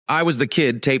I was the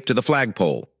kid taped to the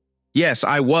flagpole. Yes,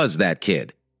 I was that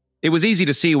kid. It was easy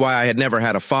to see why I had never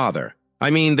had a father. I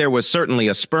mean, there was certainly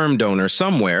a sperm donor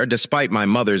somewhere, despite my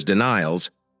mother's denials.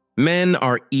 Men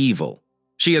are evil.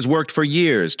 She has worked for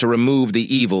years to remove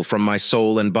the evil from my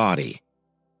soul and body.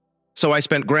 So I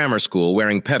spent grammar school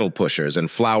wearing pedal pushers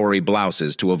and flowery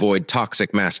blouses to avoid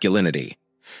toxic masculinity.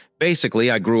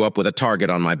 Basically, I grew up with a target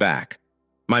on my back.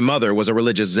 My mother was a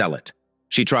religious zealot.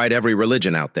 She tried every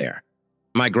religion out there.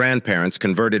 My grandparents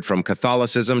converted from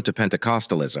Catholicism to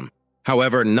Pentecostalism.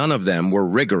 However, none of them were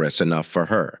rigorous enough for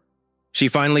her. She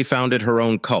finally founded her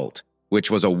own cult, which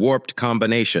was a warped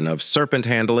combination of serpent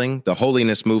handling, the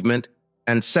holiness movement,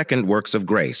 and second works of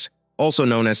grace, also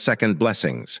known as second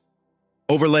blessings.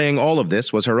 Overlaying all of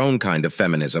this was her own kind of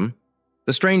feminism.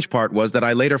 The strange part was that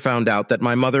I later found out that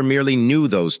my mother merely knew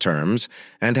those terms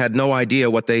and had no idea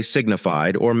what they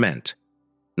signified or meant.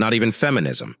 Not even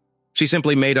feminism. She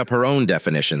simply made up her own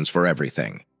definitions for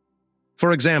everything.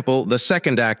 For example, the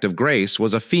second act of grace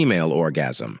was a female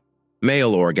orgasm.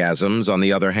 Male orgasms, on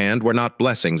the other hand, were not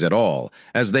blessings at all,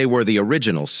 as they were the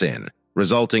original sin,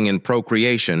 resulting in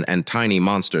procreation and tiny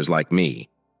monsters like me.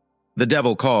 The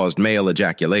devil caused male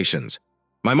ejaculations.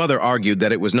 My mother argued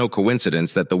that it was no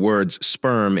coincidence that the words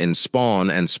sperm in spawn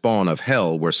and spawn of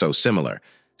hell were so similar.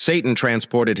 Satan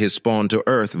transported his spawn to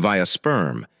earth via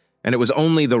sperm, and it was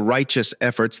only the righteous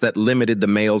efforts that limited the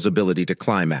male's ability to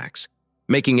climax,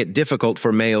 making it difficult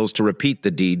for males to repeat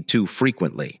the deed too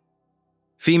frequently.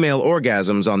 Female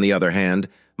orgasms, on the other hand,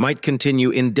 might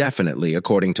continue indefinitely,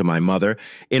 according to my mother,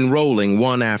 enrolling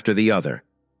one after the other.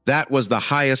 That was the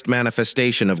highest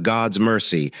manifestation of God's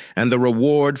mercy and the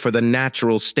reward for the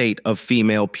natural state of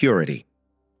female purity.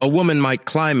 A woman might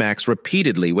climax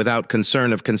repeatedly without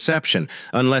concern of conception,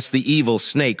 unless the evil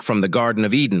snake from the Garden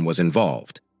of Eden was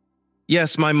involved.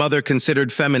 Yes, my mother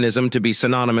considered feminism to be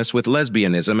synonymous with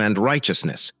lesbianism and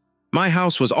righteousness. My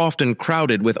house was often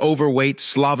crowded with overweight,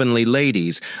 slovenly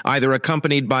ladies, either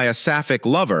accompanied by a sapphic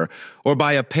lover or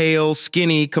by a pale,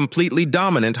 skinny, completely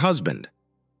dominant husband.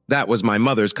 That was my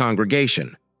mother's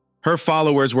congregation. Her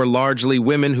followers were largely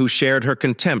women who shared her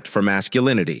contempt for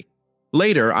masculinity.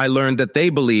 Later, I learned that they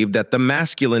believed that the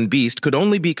masculine beast could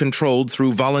only be controlled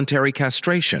through voluntary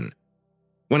castration.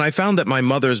 When I found that my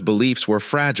mother's beliefs were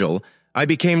fragile, I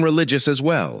became religious as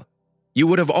well. You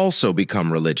would have also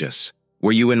become religious.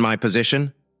 Were you in my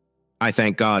position? I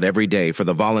thank God every day for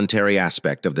the voluntary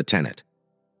aspect of the tenet.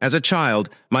 As a child,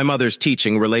 my mother's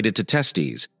teaching related to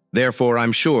testes, therefore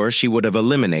I'm sure she would have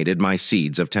eliminated my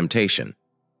seeds of temptation.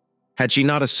 Had she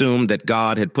not assumed that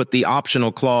God had put the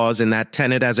optional clause in that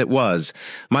tenet as it was,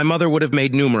 my mother would have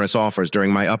made numerous offers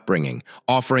during my upbringing,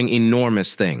 offering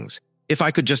enormous things, if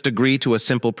I could just agree to a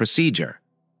simple procedure.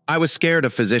 I was scared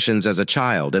of physicians as a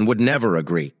child and would never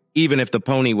agree, even if the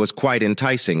pony was quite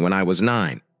enticing when I was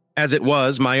 9. As it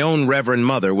was, my own Reverend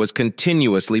Mother was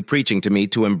continuously preaching to me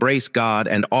to embrace God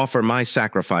and offer my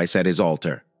sacrifice at His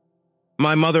altar.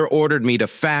 My mother ordered me to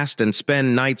fast and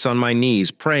spend nights on my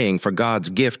knees praying for God's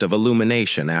gift of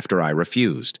illumination after I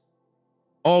refused.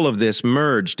 All of this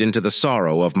merged into the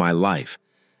sorrow of my life,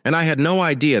 and I had no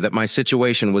idea that my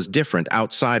situation was different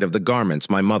outside of the garments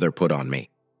my mother put on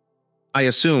me. I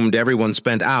assumed everyone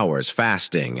spent hours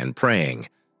fasting and praying.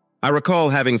 I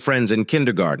recall having friends in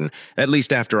kindergarten, at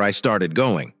least after I started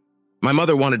going. My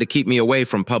mother wanted to keep me away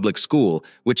from public school,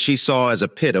 which she saw as a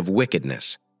pit of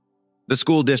wickedness. The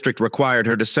school district required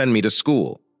her to send me to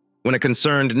school, when a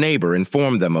concerned neighbor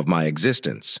informed them of my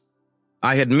existence.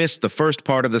 I had missed the first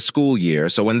part of the school year,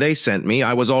 so when they sent me,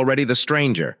 I was already the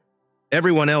stranger.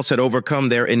 Everyone else had overcome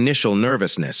their initial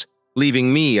nervousness,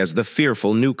 leaving me as the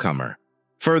fearful newcomer.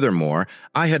 Furthermore,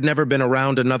 I had never been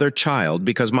around another child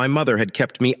because my mother had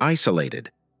kept me isolated.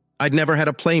 I'd never had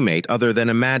a playmate other than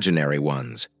imaginary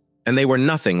ones, and they were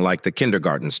nothing like the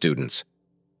kindergarten students.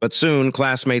 But soon,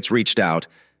 classmates reached out,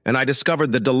 and I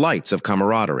discovered the delights of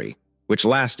camaraderie, which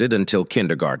lasted until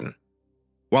kindergarten.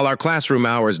 While our classroom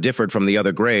hours differed from the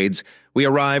other grades, we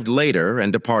arrived later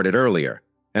and departed earlier,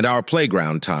 and our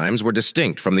playground times were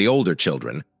distinct from the older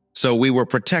children, so we were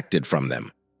protected from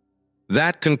them.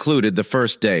 That concluded the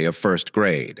first day of first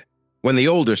grade. When the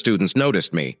older students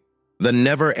noticed me, the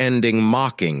never-ending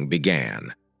mocking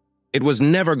began. It was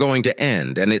never going to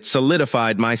end, and it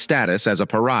solidified my status as a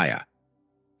pariah.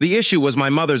 The issue was my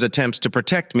mother's attempts to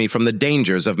protect me from the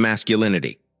dangers of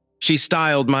masculinity. She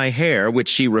styled my hair, which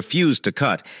she refused to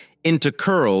cut, into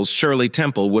curls Shirley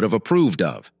Temple would have approved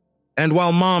of. And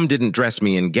while Mom didn't dress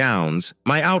me in gowns,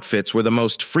 my outfits were the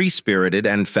most free-spirited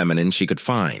and feminine she could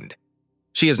find.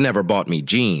 She has never bought me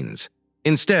jeans.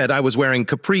 Instead, I was wearing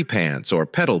capri pants or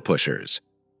pedal pushers.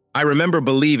 I remember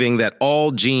believing that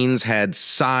all jeans had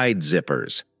side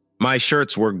zippers. My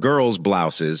shirts were girls'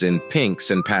 blouses in pinks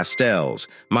and pastels,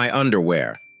 my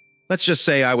underwear. Let's just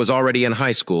say I was already in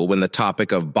high school when the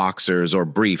topic of boxers or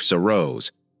briefs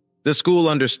arose. The school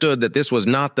understood that this was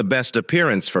not the best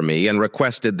appearance for me and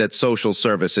requested that social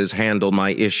services handle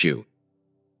my issue.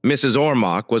 Mrs.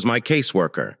 Ormock was my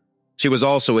caseworker. She was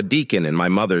also a deacon in my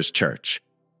mother's church.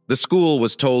 The school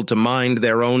was told to mind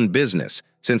their own business,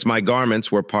 since my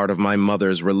garments were part of my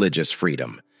mother's religious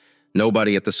freedom.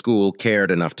 Nobody at the school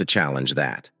cared enough to challenge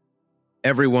that.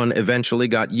 Everyone eventually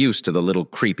got used to the little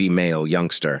creepy male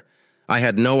youngster. I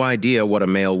had no idea what a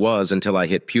male was until I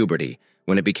hit puberty,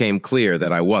 when it became clear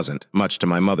that I wasn't, much to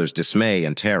my mother's dismay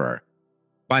and terror.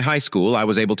 By high school, I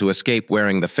was able to escape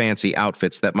wearing the fancy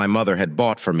outfits that my mother had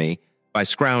bought for me by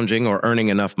scrounging or earning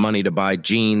enough money to buy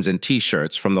jeans and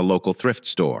t-shirts from the local thrift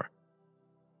store.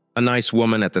 A nice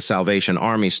woman at the Salvation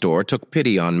Army store took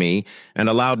pity on me and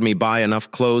allowed me buy enough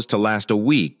clothes to last a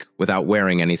week without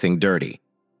wearing anything dirty.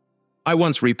 I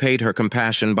once repaid her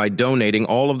compassion by donating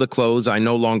all of the clothes I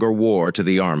no longer wore to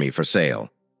the army for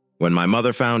sale. When my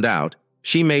mother found out,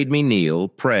 she made me kneel,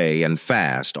 pray, and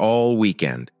fast all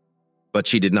weekend. But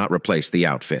she did not replace the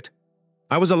outfit.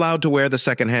 I was allowed to wear the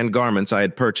secondhand garments I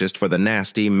had purchased for the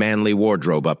nasty, manly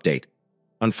wardrobe update.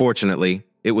 Unfortunately,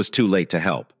 it was too late to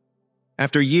help.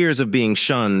 After years of being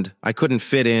shunned, I couldn't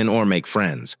fit in or make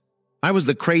friends. I was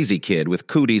the crazy kid with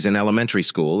cooties in elementary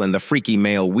school and the freaky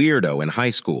male weirdo in high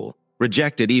school,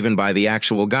 rejected even by the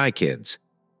actual guy kids.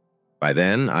 By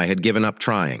then, I had given up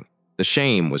trying. The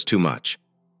shame was too much.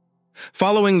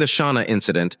 Following the Shauna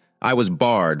incident, I was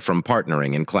barred from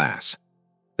partnering in class.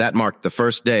 That marked the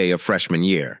first day of freshman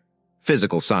year,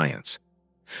 physical science.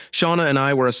 Shauna and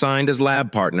I were assigned as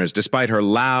lab partners despite her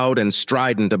loud and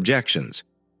strident objections.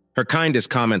 Her kindest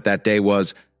comment that day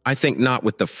was, "I think not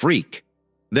with the freak."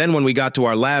 Then when we got to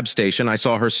our lab station, I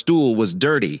saw her stool was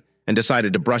dirty and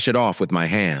decided to brush it off with my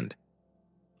hand.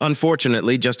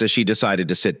 Unfortunately, just as she decided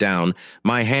to sit down,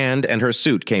 my hand and her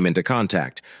suit came into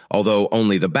contact, although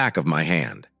only the back of my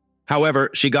hand. However,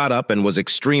 she got up and was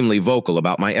extremely vocal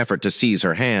about my effort to seize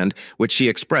her hand, which she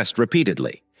expressed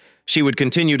repeatedly. She would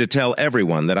continue to tell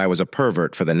everyone that I was a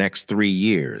pervert for the next 3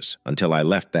 years, until I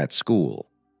left that school.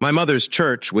 My mother's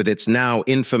church, with its now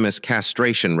infamous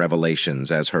castration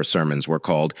revelations, as her sermons were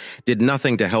called, did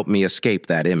nothing to help me escape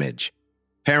that image.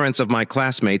 Parents of my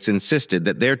classmates insisted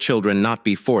that their children not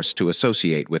be forced to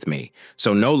associate with me,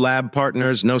 so no lab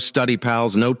partners, no study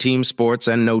pals, no team sports,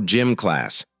 and no gym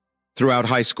class. Throughout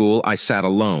high school, I sat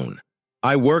alone.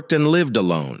 I worked and lived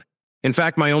alone. In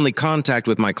fact, my only contact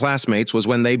with my classmates was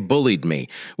when they bullied me,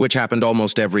 which happened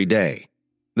almost every day.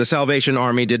 The Salvation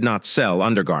Army did not sell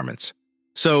undergarments.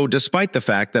 So, despite the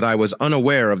fact that I was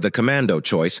unaware of the commando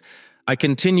choice, I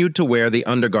continued to wear the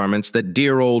undergarments that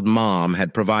dear old Mom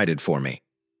had provided for me.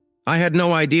 I had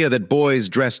no idea that boys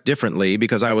dressed differently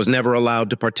because I was never allowed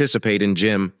to participate in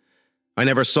gym. I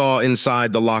never saw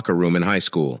inside the locker room in high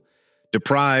school.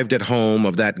 Deprived at home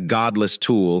of that godless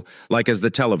tool, like as the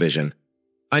television.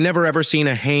 I never ever seen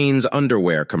a Hanes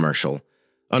underwear commercial.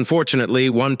 Unfortunately,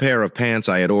 one pair of pants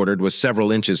I had ordered was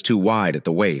several inches too wide at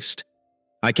the waist.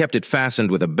 I kept it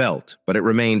fastened with a belt, but it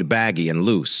remained baggy and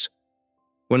loose.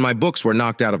 When my books were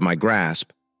knocked out of my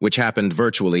grasp, which happened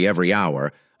virtually every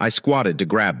hour, I squatted to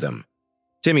grab them.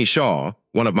 Timmy Shaw,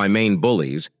 one of my main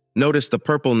bullies, noticed the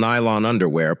purple nylon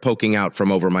underwear poking out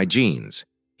from over my jeans.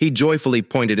 He joyfully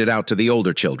pointed it out to the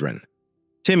older children.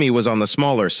 Timmy was on the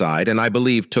smaller side and I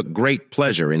believe took great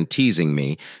pleasure in teasing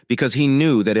me because he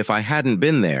knew that if I hadn't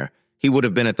been there, he would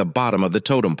have been at the bottom of the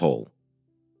totem pole.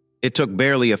 It took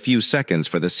barely a few seconds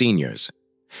for the seniors.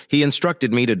 He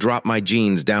instructed me to drop my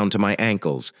jeans down to my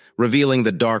ankles, revealing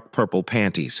the dark purple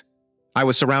panties. I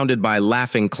was surrounded by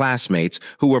laughing classmates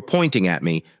who were pointing at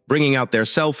me, bringing out their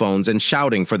cell phones and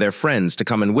shouting for their friends to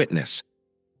come and witness.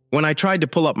 When I tried to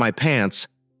pull up my pants,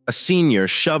 a senior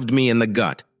shoved me in the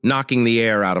gut, knocking the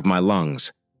air out of my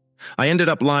lungs. I ended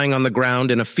up lying on the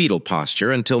ground in a fetal posture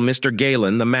until Mr.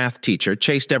 Galen, the math teacher,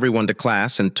 chased everyone to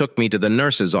class and took me to the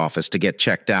nurse's office to get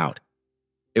checked out.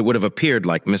 It would have appeared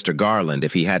like Mr. Garland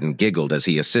if he hadn't giggled as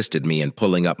he assisted me in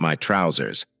pulling up my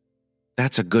trousers.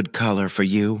 "That's a good color for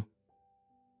you."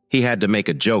 He had to make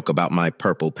a joke about my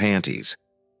purple panties.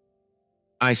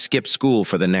 I skipped school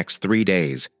for the next 3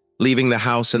 days, leaving the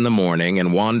house in the morning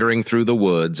and wandering through the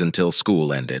woods until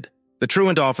school ended. The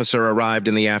truant officer arrived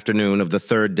in the afternoon of the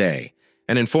 3rd day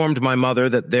and informed my mother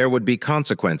that there would be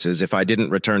consequences if I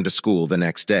didn't return to school the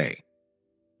next day.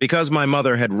 Because my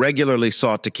mother had regularly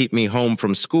sought to keep me home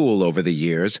from school over the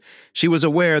years, she was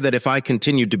aware that if I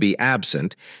continued to be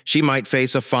absent, she might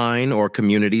face a fine or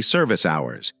community service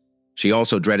hours, She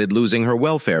also dreaded losing her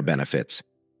welfare benefits.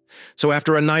 So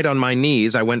after a night on my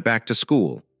knees, I went back to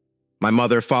school. My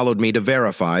mother followed me to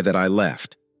verify that I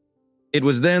left. It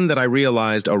was then that I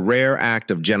realized a rare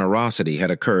act of generosity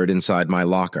had occurred inside my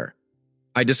locker.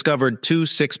 I discovered 2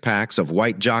 six-packs of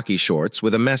white jockey shorts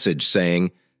with a message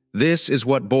saying, "This is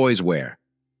what boys wear."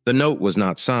 The note was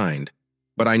not signed,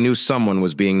 but I knew someone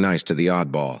was being nice to the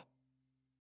oddball.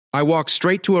 I walked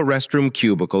straight to a restroom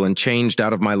cubicle and changed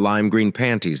out of my lime green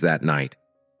panties that night.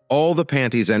 All the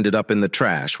panties ended up in the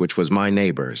trash, which was my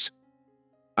neighbor's.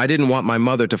 I didn't want my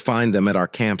mother to find them at our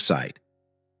campsite.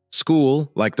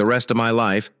 School, like the rest of my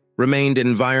life, remained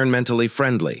environmentally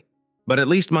friendly, but at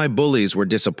least my bullies were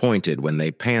disappointed when they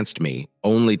pantsed me,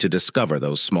 only to discover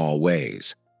those small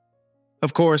ways.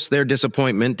 Of course, their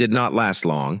disappointment did not last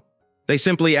long. They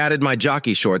simply added my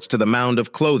jockey shorts to the mound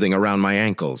of clothing around my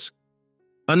ankles.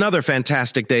 Another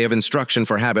fantastic day of instruction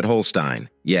for Habit Holstein.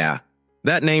 Yeah,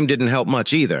 that name didn't help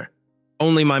much either.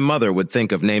 Only my mother would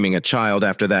think of naming a child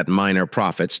after that minor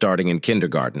prophet starting in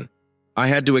kindergarten. I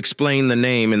had to explain the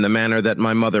name in the manner that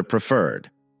my mother preferred,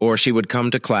 or she would come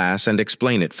to class and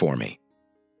explain it for me.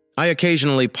 I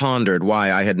occasionally pondered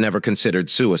why I had never considered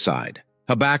suicide.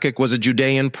 Habakkuk was a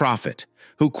Judean prophet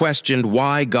who questioned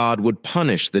why God would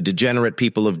punish the degenerate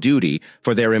people of duty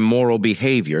for their immoral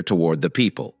behavior toward the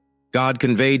people. God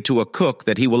conveyed to a cook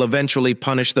that he will eventually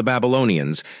punish the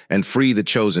Babylonians and free the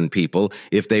chosen people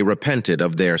if they repented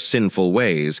of their sinful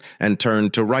ways and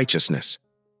turned to righteousness.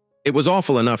 It was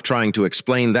awful enough trying to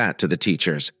explain that to the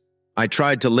teachers. I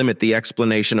tried to limit the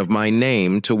explanation of my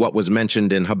name to what was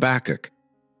mentioned in Habakkuk.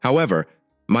 However,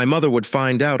 my mother would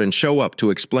find out and show up to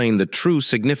explain the true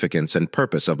significance and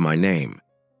purpose of my name.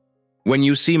 When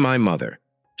you see my mother,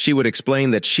 she would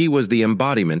explain that she was the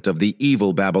embodiment of the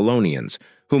evil Babylonians,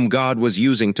 whom God was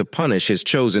using to punish his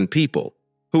chosen people,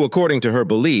 who, according to her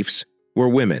beliefs, were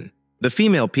women. The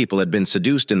female people had been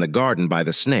seduced in the garden by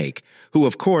the snake, who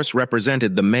of course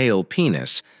represented the male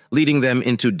penis, leading them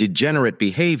into degenerate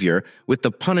behavior with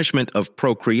the punishment of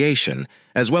procreation,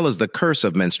 as well as the curse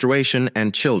of menstruation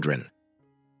and children.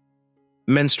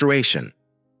 Menstruation.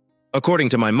 According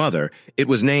to my mother, it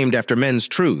was named after men's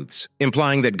truths,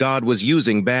 implying that God was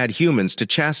using bad humans to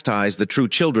chastise the true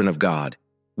children of God,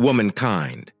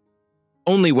 womankind.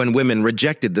 Only when women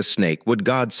rejected the snake would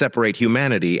God separate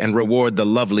humanity and reward the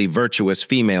lovely, virtuous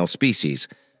female species.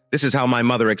 This is how my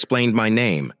mother explained my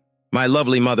name. My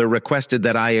lovely mother requested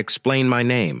that I explain my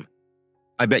name.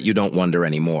 I bet you don't wonder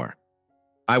anymore.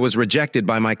 I was rejected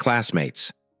by my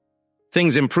classmates.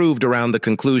 Things improved around the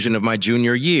conclusion of my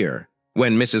junior year,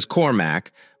 when Mrs.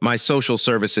 Cormack, my social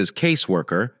services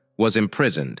caseworker, was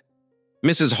imprisoned.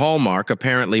 Mrs. Hallmark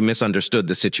apparently misunderstood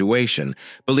the situation,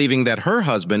 believing that her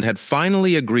husband had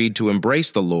finally agreed to embrace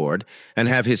the Lord and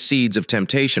have his seeds of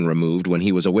temptation removed when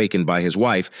he was awakened by his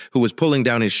wife, who was pulling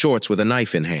down his shorts with a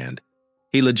knife in hand.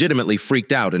 He legitimately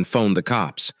freaked out and phoned the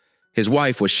cops. His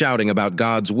wife was shouting about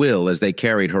God's will as they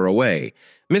carried her away.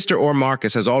 Mr.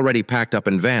 Ormarcus has already packed up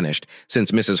and vanished,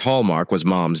 since Mrs. Hallmark was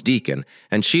Mom's deacon,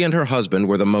 and she and her husband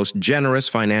were the most generous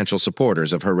financial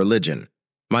supporters of her religion.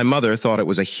 My mother thought it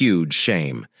was a huge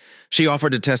shame. She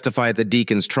offered to testify at the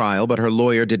deacon's trial, but her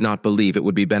lawyer did not believe it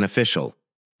would be beneficial.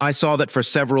 I saw that for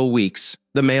several weeks,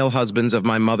 the male husbands of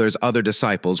my mother's other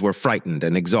disciples were frightened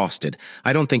and exhausted.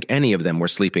 I don't think any of them were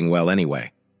sleeping well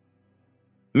anyway.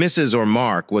 Mrs.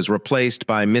 Ormark was replaced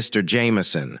by Mr.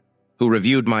 Jameson, who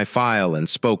reviewed my file and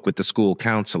spoke with the school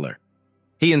counselor.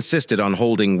 He insisted on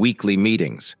holding weekly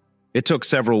meetings. It took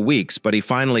several weeks, but he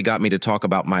finally got me to talk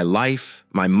about my life,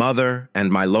 my mother,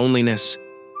 and my loneliness.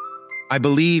 I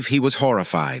believe he was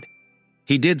horrified.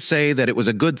 He did say that it was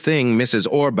a good thing Mrs.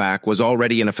 Orbach was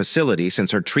already in a facility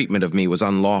since her treatment of me was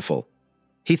unlawful.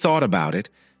 He thought about it,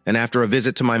 and after a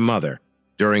visit to my mother,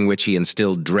 during which he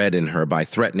instilled dread in her by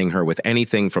threatening her with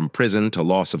anything from prison to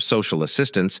loss of social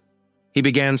assistance, he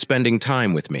began spending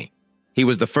time with me. He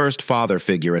was the first father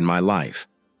figure in my life.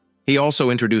 He also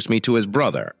introduced me to his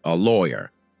brother, a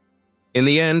lawyer. In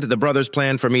the end, the brothers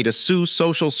planned for me to sue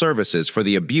social services for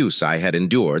the abuse I had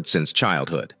endured since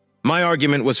childhood. My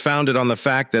argument was founded on the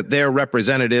fact that their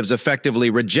representatives effectively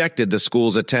rejected the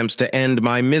school's attempts to end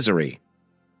my misery.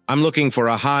 I'm looking for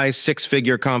a high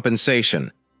six-figure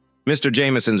compensation. Mr.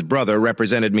 Jameson's brother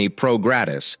represented me pro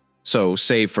gratis, so,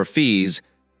 save for fees,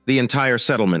 the entire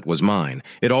settlement was mine.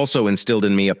 It also instilled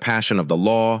in me a passion of the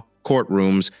law,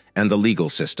 courtrooms, and the legal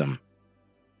system.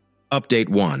 Update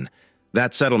 1.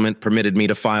 That settlement permitted me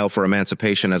to file for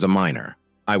emancipation as a minor.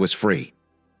 I was free.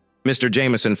 Mr.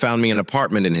 Jameson found me an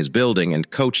apartment in his building and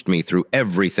coached me through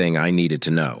everything I needed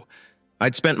to know.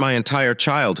 I'd spent my entire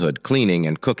childhood cleaning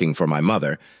and cooking for my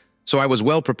mother, so I was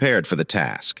well prepared for the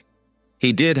task.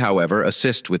 He did, however,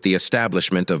 assist with the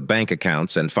establishment of bank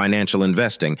accounts and financial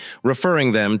investing,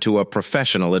 referring them to a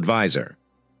professional advisor.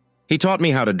 He taught me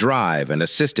how to drive and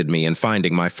assisted me in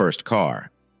finding my first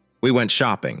car. We went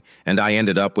shopping, and I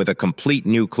ended up with a complete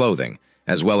new clothing,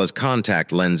 as well as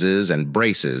contact lenses and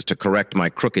braces to correct my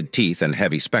crooked teeth and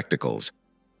heavy spectacles.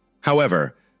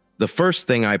 However, the first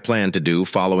thing I planned to do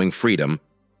following freedom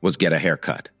was get a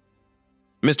haircut.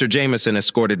 Mr. Jameson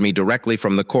escorted me directly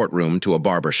from the courtroom to a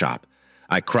barber shop.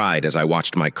 I cried as I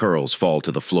watched my curls fall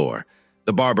to the floor.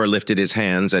 The barber lifted his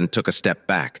hands and took a step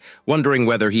back, wondering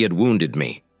whether he had wounded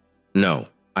me. No,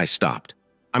 I stopped.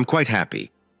 I'm quite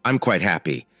happy.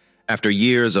 After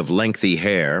years of lengthy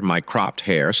hair, my cropped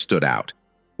hair stood out.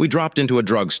 We dropped into a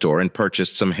drugstore and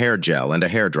purchased some hair gel and a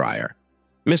hairdryer.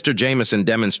 Mr. Jameson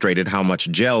demonstrated how much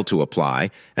gel to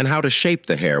apply and how to shape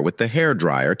the hair with the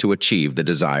hairdryer to achieve the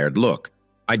desired look.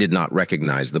 I did not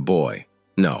recognize the boy.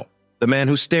 No, the man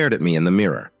who stared at me in the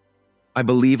mirror. I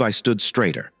believe I stood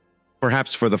straighter,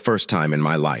 perhaps for the first time in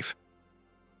my life.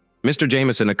 Mr.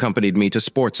 Jameson accompanied me to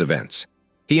sports events.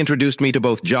 He introduced me to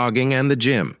both jogging and the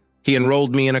gym. He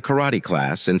enrolled me in a karate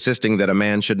class, insisting that a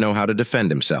man should know how to defend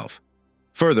himself.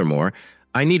 Furthermore,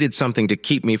 I needed something to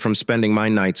keep me from spending my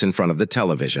nights in front of the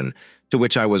television, to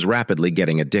which I was rapidly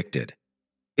getting addicted.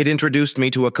 It introduced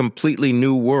me to a completely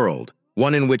new world,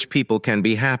 one in which people can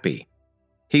be happy.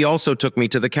 He also took me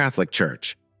to the Catholic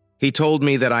Church. He told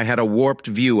me that I had a warped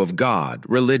view of God,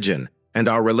 religion, and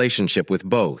our relationship with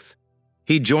both.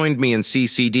 He joined me in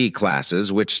CCD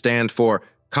classes, which stand for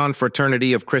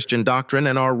Confraternity of Christian Doctrine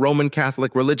and our Roman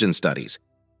Catholic Religion Studies.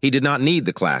 He did not need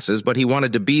the classes, but he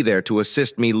wanted to be there to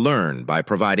assist me learn by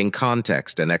providing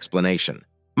context and explanation.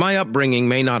 My upbringing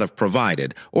may not have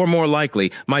provided, or more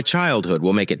likely, my childhood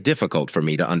will make it difficult for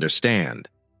me to understand.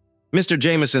 Mr.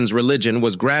 Jameson's religion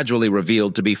was gradually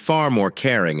revealed to be far more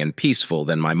caring and peaceful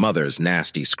than my mother's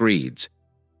nasty screeds.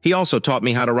 He also taught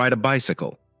me how to ride a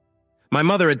bicycle. My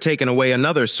mother had taken away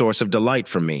another source of delight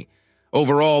from me.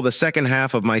 Overall, the second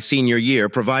half of my senior year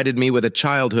provided me with a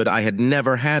childhood I had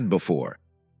never had before.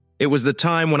 It was the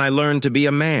time when I learned to be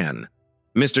a man.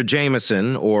 Mr.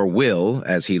 Jameson, or Will,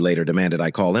 as he later demanded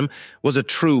I call him, was a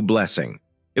true blessing.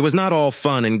 It was not all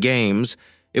fun and games.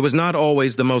 It was not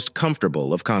always the most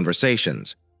comfortable of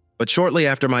conversations. But shortly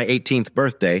after my 18th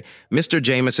birthday, Mr.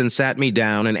 Jameson sat me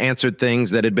down and answered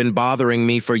things that had been bothering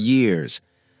me for years.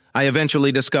 I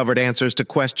eventually discovered answers to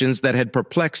questions that had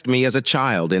perplexed me as a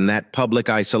child in that public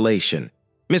isolation.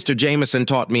 Mr. Jameson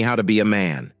taught me how to be a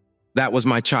man. That was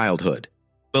my childhood.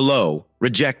 Below,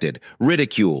 rejected,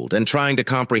 ridiculed, and trying to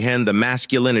comprehend the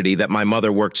masculinity that my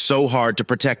mother worked so hard to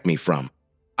protect me from.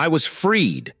 I was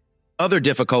freed. Other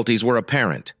difficulties were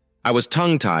apparent. I was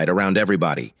tongue-tied around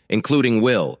everybody, including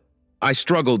Will. I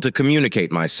struggled to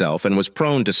communicate myself and was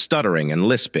prone to stuttering and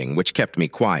lisping, which kept me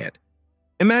quiet.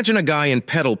 Imagine a guy in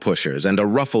pedal pushers and a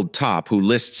ruffled top who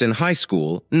lists in high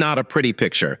school, not a pretty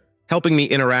picture, helping me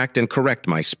interact and correct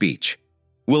my speech.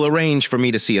 Will arrange for me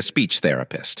to see a speech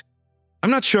therapist. I'm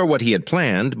not sure what he had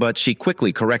planned, but she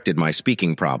quickly corrected my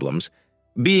speaking problems.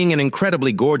 Being an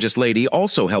incredibly gorgeous lady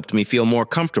also helped me feel more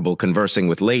comfortable conversing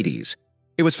with ladies.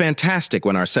 It was fantastic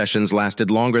when our sessions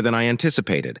lasted longer than I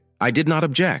anticipated. I did not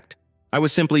object. I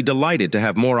was simply delighted to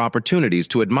have more opportunities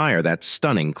to admire that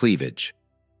stunning cleavage.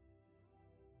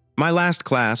 My last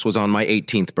class was on my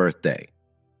 18th birthday.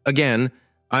 Again,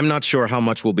 I'm not sure how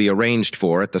much will be arranged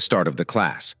for at the start of the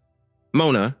class.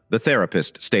 Mona, the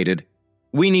therapist, stated,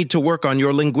 "We need to work on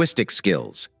your linguistic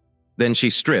skills." Then she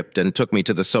stripped and took me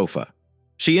to the sofa.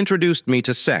 She introduced me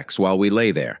to sex while we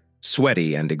lay there,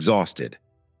 sweaty and exhausted.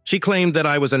 She claimed that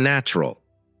I was a natural.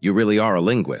 You really are a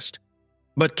linguist.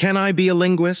 But can I be a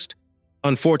linguist?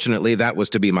 Unfortunately, that was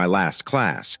to be my last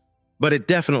class, but it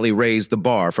definitely raised the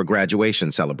bar for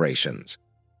graduation celebrations.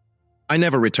 I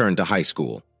never returned to high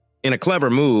school. In a clever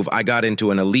move, I got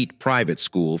into an elite private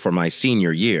school for my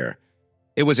senior year.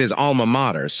 It was his alma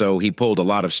mater, so he pulled a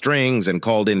lot of strings and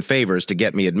called in favors to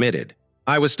get me admitted.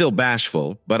 I was still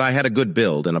bashful, but I had a good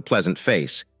build and a pleasant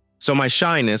face, so my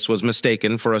shyness was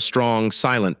mistaken for a strong,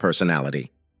 silent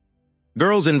personality.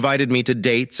 Girls invited me to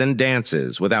dates and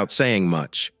dances without saying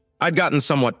much. I'd gotten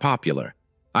somewhat popular.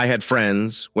 I had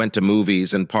friends, went to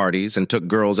movies and parties, and took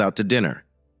girls out to dinner.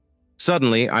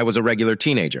 Suddenly, I was a regular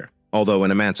teenager, although an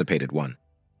emancipated one.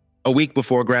 A week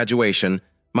before graduation,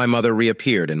 my mother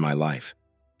reappeared in my life.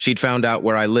 She'd found out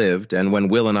where I lived, and when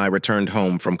Will and I returned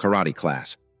home from karate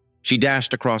class, she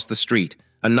dashed across the street,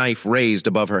 a knife raised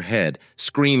above her head,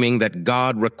 screaming that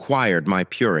God required my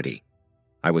purity.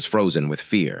 I was frozen with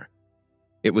fear.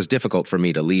 It was difficult for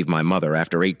me to leave my mother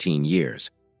after 18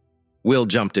 years. Will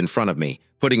jumped in front of me,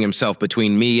 putting himself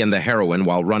between me and the heroine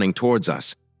while running towards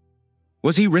us.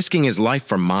 Was he risking his life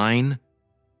for mine?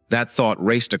 That thought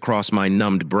raced across my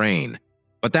numbed brain,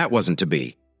 but that wasn't to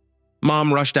be.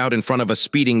 Mom rushed out in front of a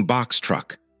speeding box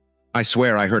truck. I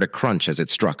swear I heard a crunch as it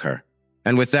struck her.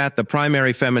 And with that, the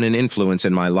primary feminine influence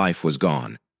in my life was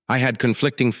gone. I had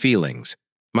conflicting feelings.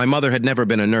 My mother had never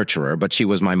been a nurturer, but she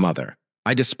was my mother.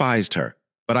 I despised her,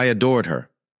 but I adored her.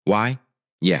 Why?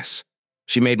 Yes.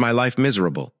 She made my life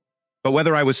miserable. But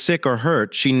whether I was sick or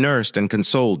hurt, she nursed and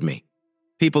consoled me.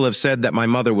 People have said that my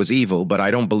mother was evil, but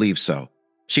I don't believe so.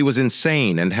 She was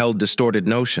insane and held distorted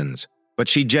notions, but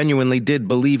she genuinely did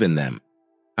believe in them.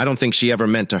 I don't think she ever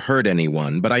meant to hurt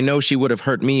anyone, but I know she would have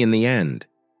hurt me in the end.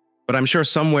 But I'm sure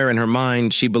somewhere in her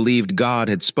mind she believed God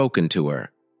had spoken to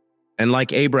her. And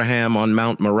like Abraham on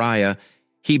Mount Moriah,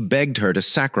 he begged her to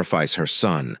sacrifice her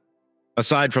son.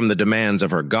 Aside from the demands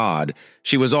of her God,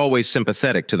 she was always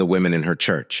sympathetic to the women in her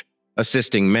church,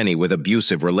 assisting many with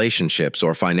abusive relationships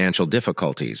or financial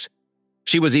difficulties.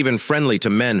 She was even friendly to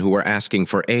men who were asking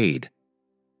for aid.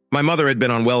 My mother had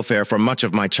been on welfare for much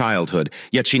of my childhood,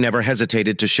 yet she never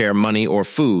hesitated to share money or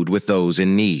food with those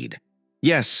in need.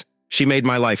 Yes, she made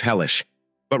my life hellish,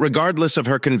 but regardless of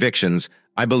her convictions,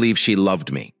 I believe she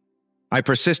loved me. I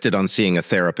persisted on seeing a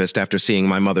therapist after seeing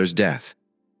my mother's death.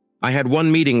 I had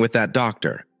one meeting with that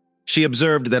doctor. She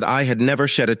observed that I had never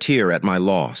shed a tear at my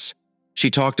loss.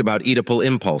 She talked about Oedipal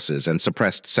impulses and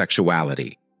suppressed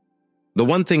sexuality. The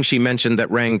one thing she mentioned that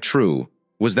rang true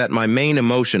was that my main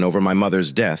emotion over my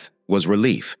mother's death was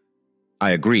relief.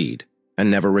 I agreed and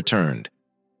never returned.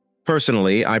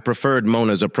 Personally, I preferred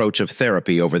Mona's approach of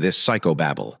therapy over this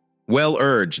psychobabble. Well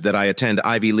urged that I attend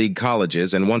Ivy League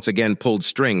colleges and once again pulled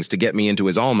strings to get me into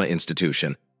his Alma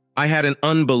institution. I had an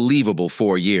unbelievable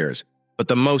 4 years, but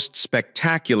the most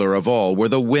spectacular of all were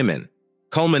the women,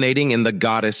 culminating in the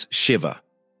goddess Shiva.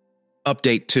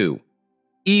 Update 2.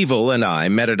 Evil and I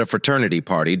met at a fraternity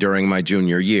party during my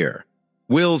junior year.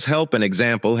 Will's help and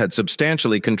example had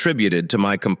substantially contributed to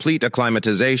my complete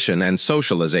acclimatization and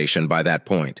socialization by that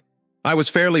point. I was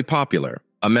fairly popular,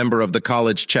 a member of the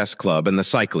college chess club and the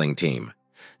cycling team.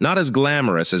 Not as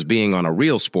glamorous as being on a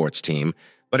real sports team,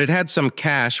 but it had some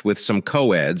cash with some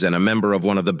co-eds and a member of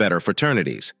one of the better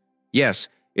fraternities. Yes,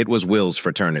 it was Will's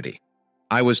fraternity.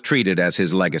 I was treated as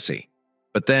his legacy.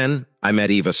 But then I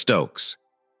met Eva Stokes.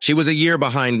 She was a year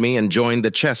behind me and joined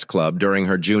the chess club during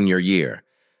her junior year.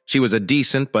 She was a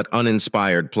decent but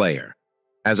uninspired player.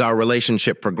 As our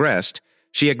relationship progressed,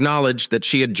 she acknowledged that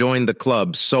she had joined the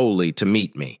club solely to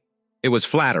meet me. It was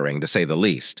flattering, to say the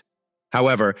least.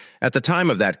 However, at the time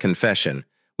of that confession,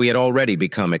 we had already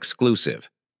become exclusive.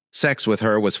 Sex with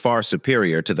her was far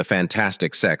superior to the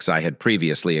fantastic sex I had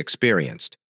previously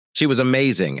experienced. She was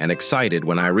amazing and excited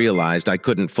when I realized I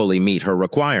couldn't fully meet her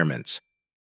requirements.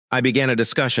 I began a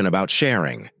discussion about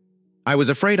sharing. I was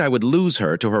afraid I would lose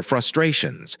her to her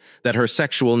frustrations, that her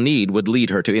sexual need would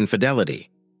lead her to infidelity.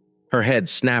 Her head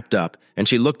snapped up, and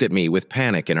she looked at me with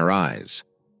panic in her eyes.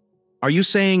 "Are you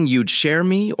saying you'd share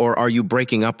me, or are you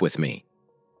breaking up with me?"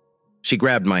 She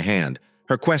grabbed my hand.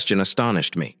 Her question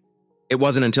astonished me. It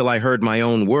wasn't until I heard my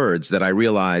own words that I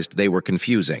realized they were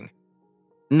confusing.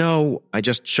 "No," I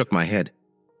just shook my head.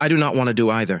 "I do not want to do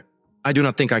either. I do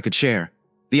not think I could share.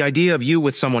 The idea of you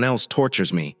with someone else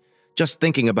tortures me. Just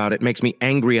thinking about it makes me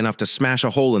angry enough to smash a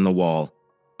hole in the wall.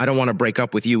 I don't want to break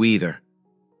up with you either."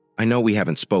 I know we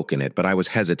haven't spoken it, but I was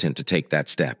hesitant to take that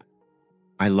step.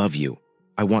 "I love you.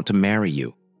 I want to marry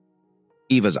you."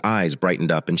 Eva's eyes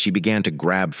brightened up and she began to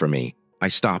grab for me. I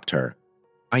stopped her.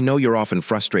 "I know you're often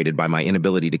frustrated by my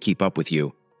inability to keep up with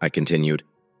you," I continued.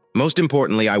 "Most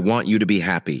importantly, I want you to be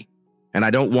happy, and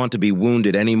I don't want to be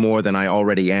wounded any more than I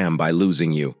already am by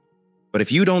losing you. But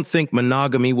if you don't think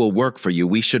monogamy will work for you,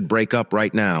 we should break up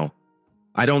right now.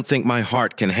 I don't think my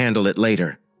heart can handle it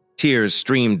later." Tears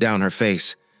streamed down her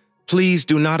face. "Please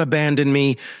do not abandon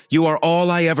me. You are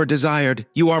all I ever desired.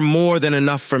 You are more than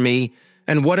enough for me.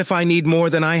 And what if I need more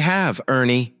than I have,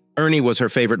 Ernie?" Ernie was her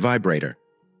favorite vibrator.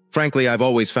 Frankly, I've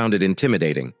always found it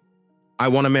intimidating. "I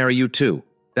want to marry you too.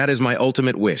 That is my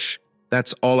ultimate wish.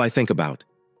 That's all I think about.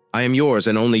 I am yours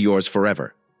and only yours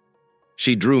forever."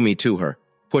 She drew me to her,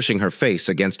 pushing her face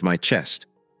against my chest.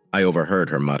 I overheard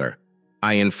her mutter,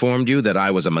 "I informed you that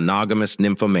I was a monogamous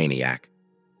nymphomaniac."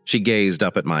 She gazed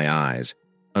up at my eyes.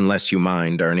 "Unless you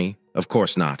mind, Ernie, of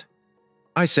course not."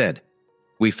 I said.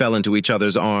 We fell into each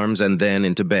other's arms and then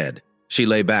into bed. She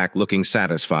lay back looking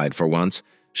satisfied for once.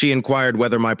 She inquired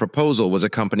whether my proposal was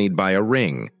accompanied by a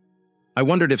ring. I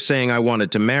wondered if saying I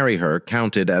wanted to marry her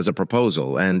counted as a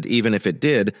proposal, and even if it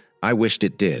did, I wished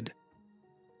it did.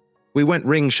 We went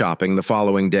ring shopping the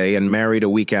following day and married a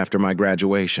week after my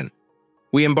graduation.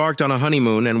 We embarked on a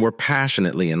honeymoon and were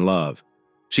passionately in love.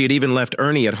 She had even left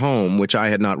Ernie at home, which I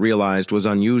had not realized was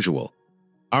unusual.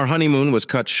 Our honeymoon was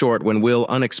cut short when Will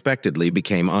unexpectedly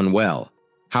became unwell.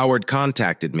 Howard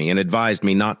contacted me and advised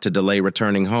me not to delay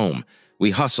returning home.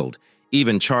 We hustled,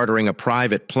 even chartering a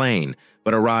private plane,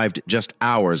 but arrived just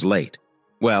hours late.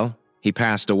 Well, he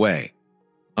passed away.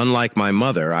 Unlike my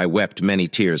mother, I wept many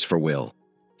tears for Will.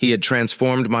 He had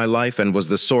transformed my life and was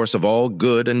the source of all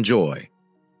good and joy.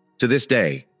 To this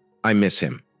day, I miss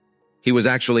him. He was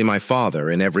actually my father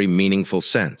in every meaningful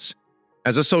sense.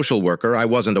 As a social worker, I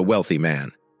wasn't a wealthy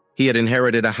man. He had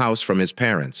inherited a house from his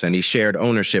parents, and he shared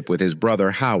ownership with his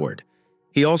brother Howard.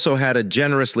 He also had a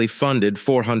generously funded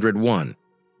 401k.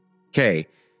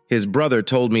 His brother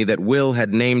told me that Will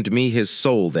had named me his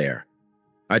soul there.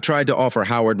 I tried to offer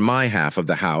Howard my half of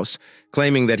the house,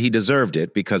 claiming that he deserved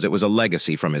it because it was a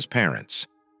legacy from his parents.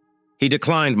 He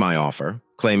declined my offer,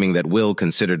 claiming that Will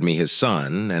considered me his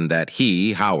son and that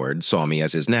he, Howard, saw me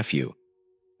as his nephew.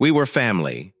 We were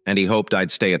family, and he hoped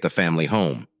I'd stay at the family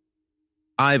home.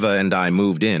 Iva and I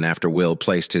moved in after Will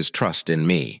placed his trust in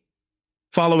me.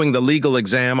 Following the legal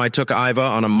exam, I took Iva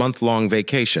on a month-long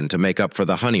vacation to make up for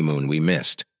the honeymoon we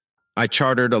missed. I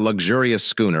chartered a luxurious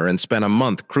schooner and spent a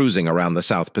month cruising around the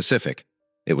South Pacific.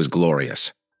 It was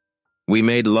glorious. We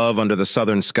made love under the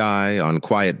southern sky, on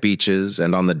quiet beaches,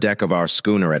 and on the deck of our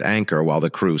schooner at anchor while the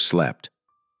crew slept.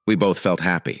 We both felt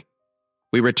happy.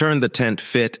 We returned the tent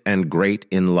fit and great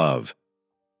in love.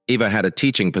 Eva had a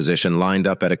teaching position lined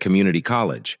up at a community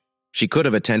college. She could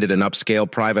have attended an upscale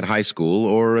private high school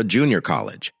or a junior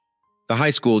college. The high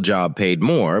school job paid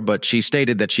more, but she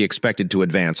stated that she expected to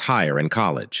advance higher in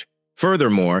college.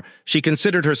 Furthermore, she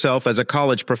considered herself as a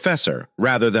college professor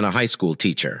rather than a high school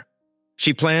teacher.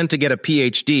 She planned to get a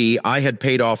PhD. I had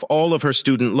paid off all of her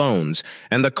student loans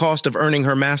and the cost of earning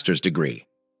her master's degree.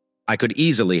 I could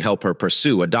easily help her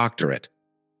pursue a doctorate.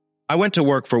 I went to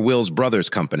work for Will's brother's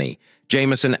company,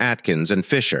 Jameson, Atkins, and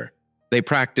Fisher. They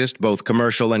practiced both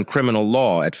commercial and criminal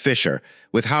law at Fisher,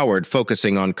 with Howard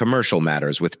focusing on commercial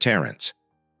matters with Terrence.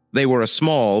 They were a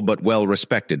small but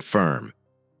well-respected firm.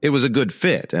 It was a good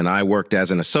fit, and I worked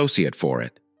as an associate for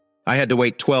it. I had to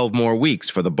wait 12 more weeks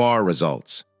for the bar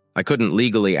results. I couldn't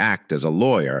legally act as a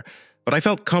lawyer, but I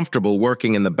felt comfortable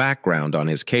working in the background on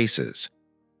his cases.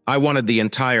 I wanted the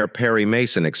entire Perry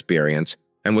Mason experience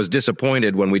and was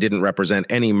disappointed when we didn't represent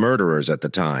any murderers at the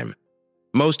time.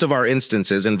 Most of our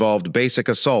instances involved basic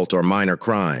assault or minor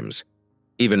crimes.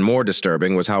 Even more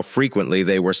disturbing was how frequently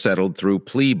they were settled through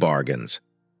plea bargains.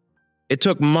 It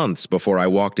took months before I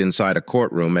walked inside a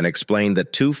courtroom and explained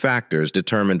that 2 factors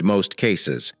determined most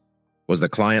cases. Was the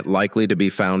client likely to be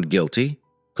found guilty?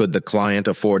 Could the client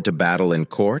afford to battle in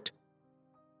court?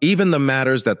 Even the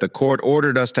matters that the court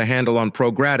ordered us to handle on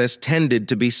pro gratis tended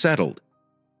to be settled.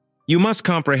 You must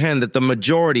comprehend that the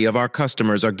majority of our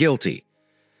customers are guilty.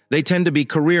 They tend to be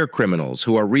career criminals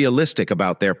who are realistic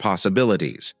about their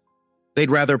possibilities.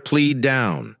 They'd rather plead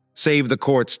down, save the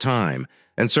court's time,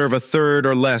 and serve a third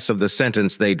or less of the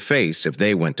sentence they'd face if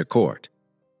they went to court.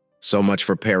 So much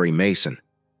for Perry Mason.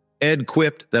 Ed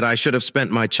quipped that I should have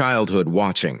spent my childhood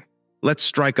watching. Let's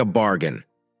strike a bargain.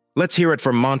 Let's hear it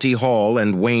from Monty Hall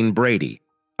and Wayne Brady.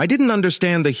 I didn't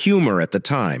understand the humor at the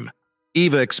time.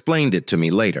 Eva explained it to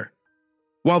me later.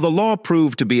 While the law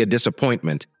proved to be a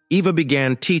disappointment, Eva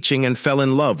began teaching and fell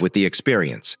in love with the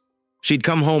experience. She'd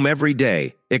come home every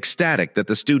day, ecstatic that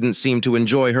the students seemed to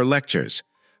enjoy her lectures.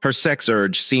 Her sex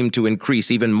urge seemed to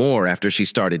increase even more after she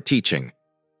started teaching.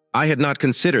 I had not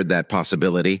considered that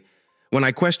possibility. When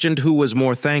I questioned who was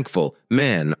more thankful,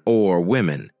 men or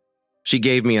women, she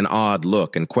gave me an odd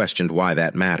look and questioned why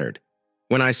that mattered.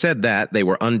 When I said that, they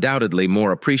were undoubtedly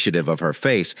more appreciative of her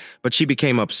face, but she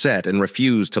became upset and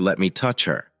refused to let me touch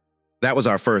her. That was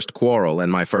our first quarrel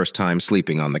and my first time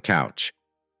sleeping on the couch.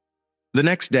 The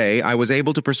next day, I was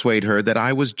able to persuade her that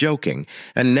I was joking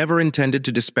and never intended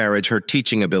to disparage her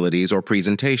teaching abilities or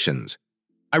presentations.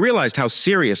 I realized how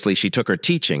seriously she took her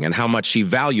teaching and how much she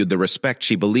valued the respect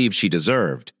she believed she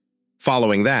deserved.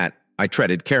 Following that, I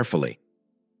treaded carefully.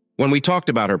 When we talked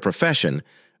about her profession,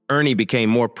 Ernie became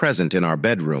more present in our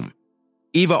bedroom.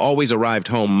 Eva always arrived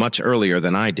home much earlier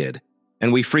than I did,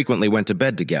 and we frequently went to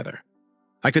bed together.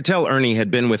 I could tell Ernie had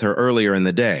been with her earlier in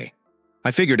the day.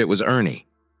 I figured it was Ernie.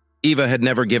 Eva had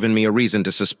never given me a reason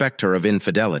to suspect her of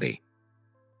infidelity.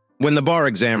 When the bar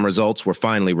exam results were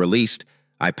finally released,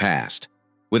 I passed.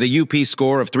 With a UP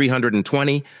score of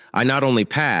 320, I not only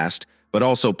passed, but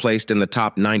also placed in the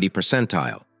top 90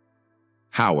 percentile.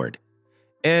 Howard.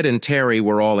 Ed and Terry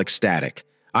were all ecstatic.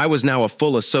 I was now a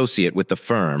full associate with the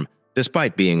firm,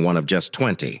 despite being one of just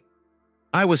 20.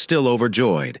 I was still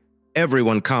overjoyed.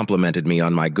 Everyone complimented me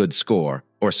on my good score,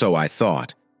 or so I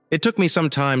thought. It took me some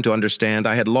time to understand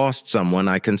I had lost someone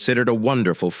I considered a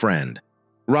wonderful friend.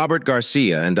 Robert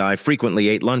Garcia and I frequently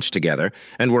ate lunch together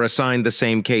and were assigned the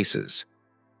same cases.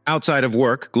 Outside of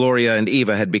work, Gloria and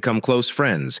Eva had become close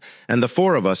friends, and the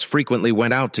four of us frequently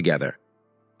went out together.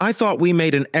 I thought we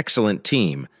made an excellent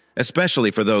team,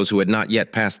 especially for those who had not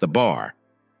yet passed the bar.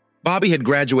 Bobby had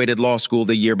graduated law school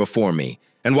the year before me,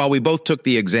 and while we both took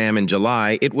the exam in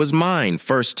July, it was mine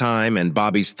first time and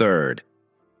Bobby's third.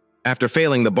 After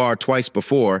failing the bar twice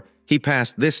before, he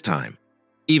passed this time.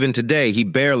 Even today, he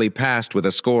barely passed with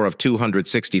a score of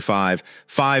 265,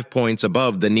 5 points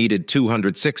above the needed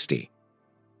 260.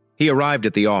 He arrived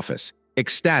at the office,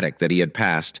 ecstatic that he had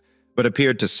passed, but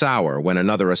appeared to sour when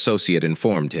another associate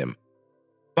informed him.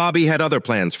 Bobby had other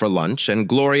plans for lunch, and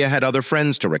Gloria had other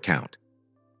friends to recount.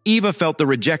 Eva felt the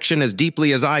rejection as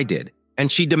deeply as I did,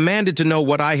 and she demanded to know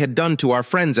what I had done to our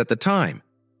friends at the time.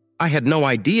 I had no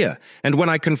idea, and when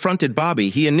I confronted Bobby,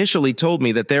 he initially told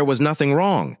me that there was nothing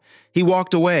wrong. He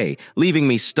walked away, leaving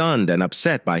me stunned and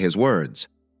upset by his words.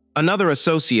 Another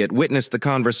associate witnessed the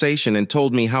conversation and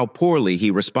told me how poorly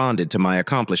he responded to my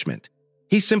accomplishment.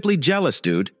 He's simply jealous,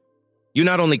 dude. You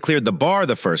not only cleared the bar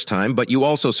the first time, but you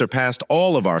also surpassed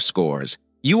all of our scores.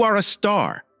 You are a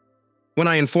star. When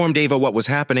I informed Eva what was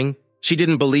happening, she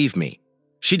didn't believe me.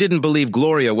 She didn't believe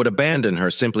Gloria would abandon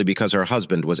her simply because her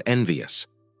husband was envious.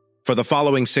 For the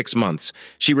following 6 months,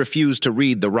 she refused to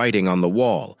read the writing on the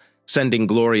wall, sending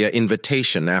Gloria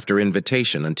invitation after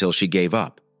invitation until she gave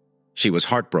up. She was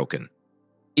heartbroken.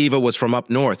 Eva was from up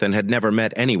north and had never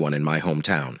met anyone in my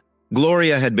hometown.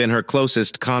 Gloria had been her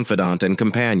closest confidant and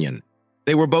companion.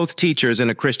 They were both teachers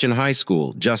in a Christian high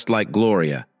school, just like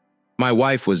Gloria. My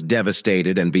wife was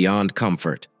devastated and beyond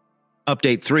comfort.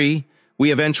 Update 3,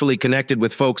 we eventually connected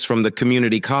with folks from the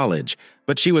community college,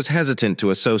 but she was hesitant to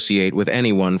associate with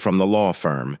anyone from the law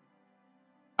firm.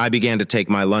 I began to take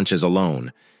my lunches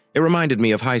alone. It reminded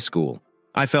me of high school.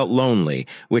 I felt lonely,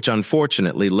 which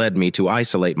unfortunately led me to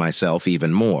isolate myself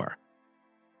even more.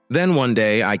 Then one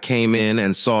day I came in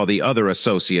and saw the other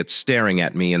associates staring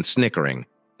at me and snickering.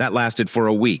 That lasted for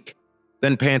a week.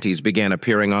 Then panties began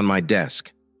appearing on my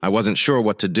desk. I wasn't sure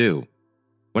what to do.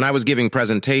 When I was giving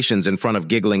presentations in front of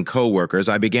giggling coworkers,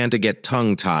 I began to get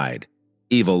tongue-tied.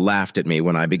 Eva laughed at me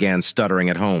when I began stuttering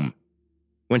at home.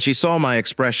 When she saw my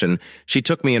expression, she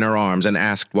took me in her arms and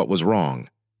asked what was wrong.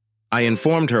 I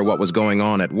informed her what was going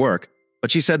on at work,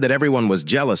 but she said that everyone was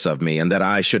jealous of me and that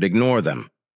I should ignore them.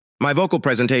 My vocal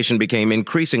presentation became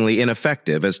increasingly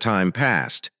ineffective as time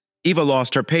passed. Eva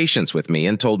lost her patience with me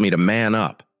and told me to man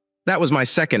up. That was my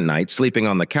second night sleeping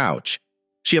on the couch.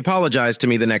 She apologized to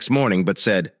me the next morning but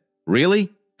said,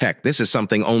 "Really? Heck, this is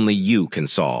something only you can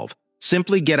solve.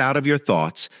 Simply get out of your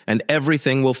thoughts and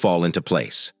everything will fall into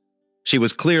place." She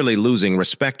was clearly losing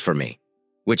respect for me,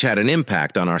 which had an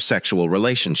impact on our sexual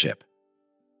relationship.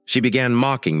 She began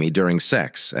mocking me during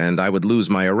sex, and I would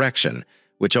lose my erection,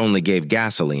 which only gave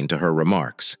gasoline to her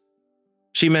remarks.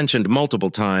 She mentioned multiple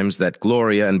times that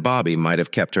Gloria and Bobby might have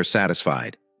kept her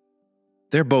satisfied.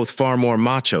 "They're both far more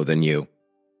macho than you."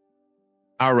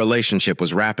 Our relationship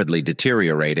was rapidly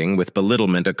deteriorating, with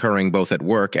belittlement occurring both at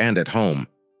work and at home.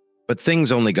 But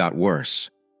things only got worse.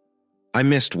 I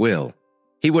missed Will.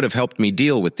 He would have helped me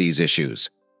deal with these issues.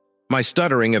 My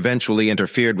stuttering eventually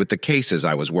interfered with the cases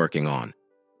I was working on.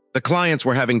 The clients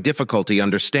were having difficulty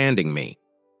understanding me.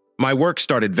 My work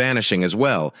started vanishing as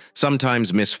well,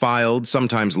 sometimes misfiled,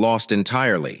 sometimes lost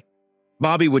entirely.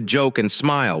 Bobby would joke and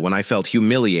smile when I felt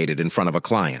humiliated in front of a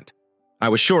client. I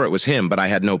was sure it was him, but I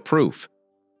had no proof.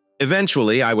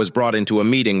 Eventually, I was brought into a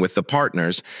meeting with the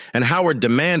partners, and Howard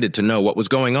demanded to know what was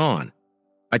going on.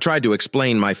 I tried to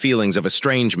explain my feelings of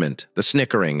estrangement, the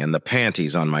snickering, and the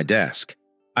panties on my desk.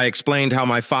 I explained how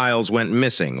my files went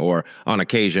missing or, on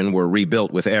occasion, were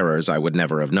rebuilt with errors I would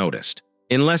never have noticed.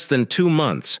 In less than 2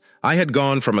 months, I had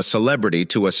gone from a celebrity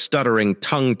to a stuttering,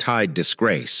 tongue-tied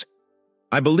disgrace.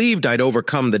 I believed I'd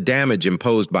overcome the damage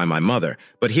imposed by my mother,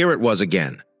 but here it was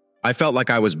again. I felt like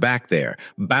I was back there,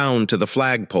 bound to the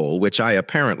flagpole, which I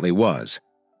apparently was.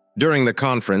 During the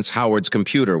conference, Howard's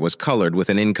computer was colored with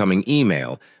an incoming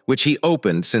email, which he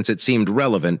opened since it seemed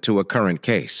relevant to a current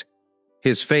case.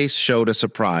 His face showed a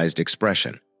surprised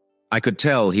expression. I could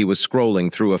tell he was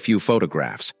scrolling through a few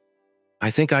photographs. "I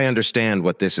think I understand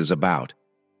what this is about.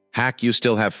 Hack, you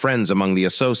still have friends among the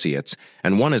associates,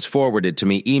 and one has forwarded to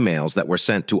me emails that were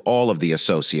sent to all of the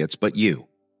associates but you."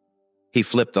 He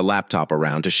flipped the laptop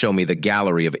around to show me the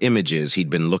gallery of images he'd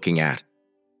been looking at.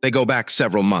 "They go back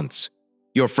several months.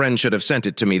 Your friend should have sent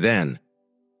it to me then."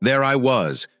 There I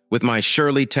was, with my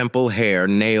Shirley Temple hair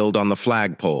nailed on the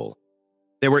flagpole.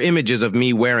 There were images of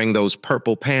me wearing those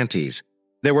purple panties.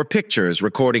 There were pictures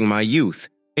recording my youth,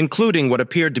 including what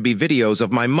appeared to be videos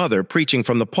of my mother preaching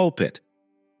from the pulpit.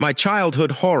 My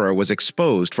childhood horror was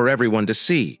exposed for everyone to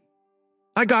see.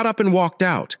 I got up and walked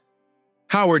out.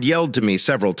 Howard yelled to me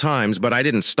several times, but I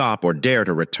didn't stop or dare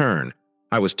to return.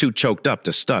 I was too choked up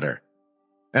to stutter.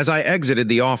 As I exited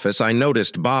the office, I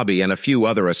noticed Bobby and a few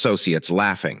other associates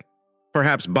laughing.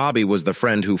 Perhaps Bobby was the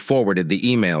friend who forwarded the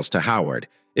emails to Howard,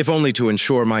 if only to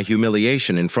ensure my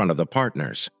humiliation in front of the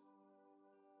partners.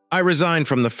 I resigned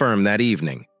from the firm that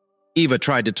evening. Eva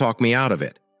tried to talk me out of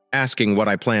it, asking what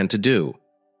I planned to do,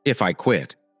 if I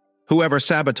quit. Whoever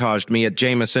sabotaged me at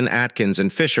Jameson, Atkins,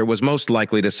 and Fisher was most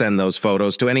likely to send those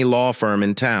photos to any law firm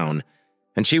in town,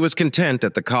 and she was content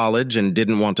at the college and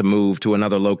didn't want to move to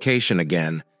another location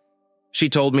again. She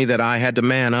told me that I had to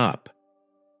man up.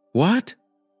 "What?"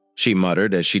 she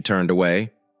muttered as she turned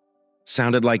away.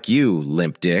 "Sounded like you,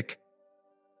 limp dick."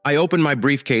 I opened my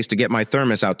briefcase to get my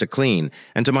thermos out to clean,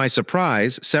 and to my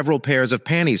surprise, several pairs of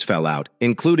panties fell out,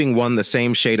 including one the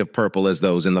same shade of purple as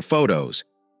those in the photos.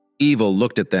 Evil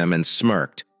looked at them and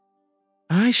smirked.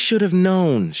 "I should have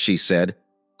known," she said.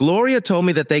 "Gloria told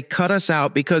me that they cut us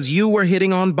out because you were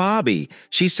hitting on Bobby.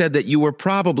 She said that you were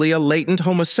probably a latent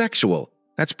homosexual.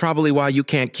 That's probably why you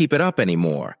can't keep it up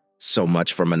anymore. So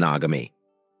much for monogamy."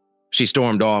 She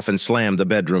stormed off and slammed the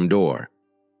bedroom door.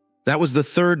 That was the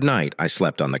third night I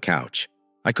slept on the couch.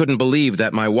 I couldn't believe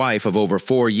that my wife of over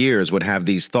 4 years would have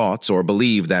these thoughts or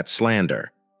believe that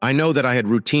slander. I know that I had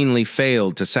routinely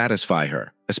failed to satisfy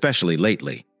her, especially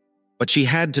lately. But she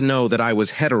had to know that I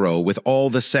was hetero with all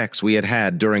the sex we had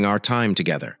had during our time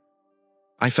together.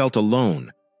 I felt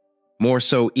alone, more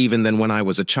so even than when I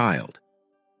was a child.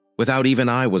 Without even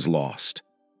I was lost.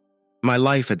 My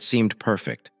life had seemed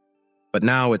perfect, but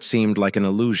now it seemed like an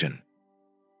illusion.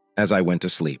 As I went to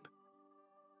sleep,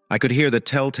 I could hear the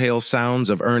telltale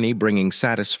sounds of Ernie bringing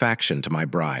satisfaction to my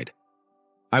bride.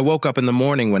 I woke up in the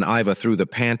morning when Iva threw the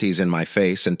panties in my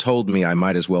face and told me I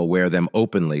might as well wear them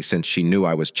openly since she knew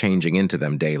I was changing into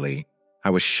them daily.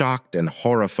 I was shocked and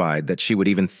horrified that she would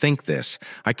even think this.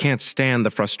 "I can't stand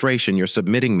the frustration you're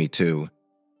submitting me to."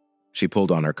 She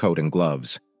pulled on her coat and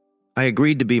gloves. "I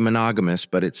agreed to be monogamous,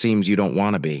 but it seems you don't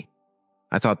want to be.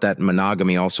 I thought that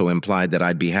monogamy also implied that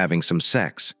I'd be having some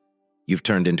sex. You've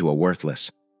turned into a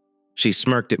worthless." She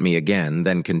smirked at me again,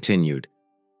 then continued.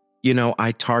 "You know,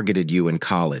 I targeted you in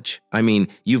college. I mean,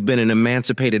 you've been an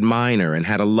emancipated minor and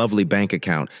had a lovely bank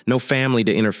account, no family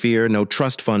to interfere, no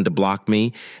trust fund to block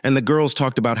me, and the girls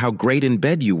talked about how great in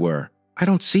bed you were. I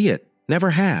don't see it.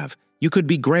 Never have. You could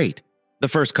be great. The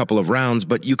first couple of rounds,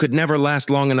 but you could never last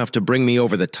long enough to bring me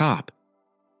over the top.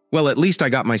 Well, at least I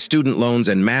got my student loans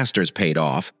and masters paid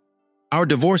off. Our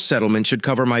divorce settlement should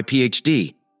cover my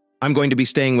PhD. I'm going to be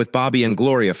staying with Bobby and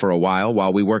Gloria for a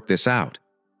while we work this out."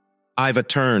 Iva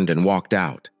turned and walked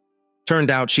out. Turned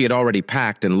out she had already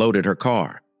packed and loaded her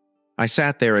car. I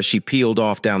sat there as she peeled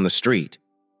off down the street.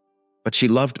 But she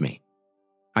loved me.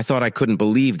 I thought I couldn't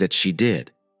believe that she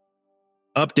did.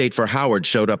 Update for Howard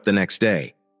showed up the next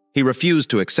day. He refused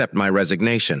to accept my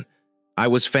resignation. I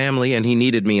was family and he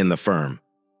needed me in the firm.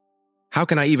 "How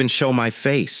can I even show my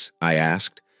face?" I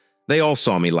asked. "They all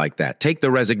saw me like that. Take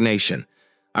the resignation."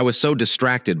 I was so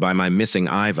distracted by my missing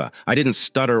Iva, I didn't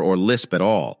stutter or lisp at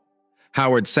all.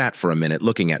 Howard sat for a minute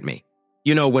looking at me.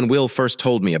 "You know, when Will first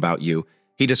told me about you,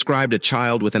 he described a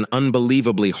child with an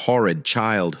unbelievably horrid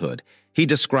childhood. He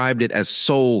described it as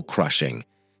soul-crushing.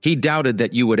 He doubted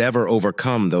that you would ever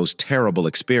overcome those terrible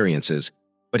experiences,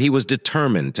 but he was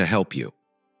determined to help you.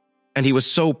 And he was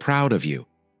so proud of you,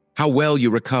 how well you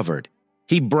recovered.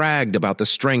 He bragged about the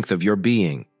strength of your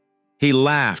being. He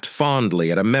laughed fondly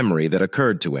at a memory that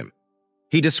occurred to him.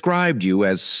 He described you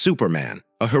as Superman,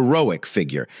 a heroic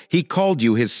figure. He called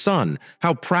you his son,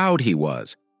 how proud he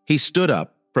was. He stood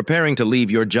up, preparing to leave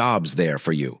your jobs there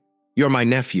for you. You're my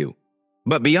nephew.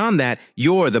 But beyond that,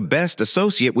 you're the best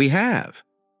associate we have.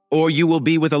 Or you will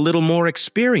be with a little more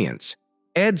experience.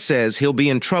 Ed says he'll be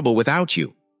in trouble without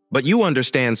you, but you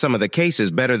understand some of the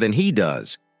cases better than he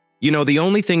does. You know, the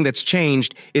only thing that's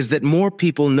changed is that more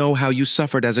people know how you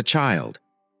suffered as a child.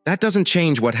 That doesn't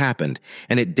change what happened,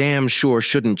 and it damn sure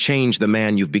shouldn't change the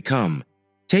man you've become.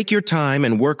 Take your time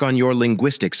and work on your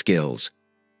linguistic skills."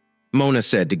 Mona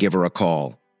said to give her a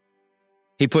call.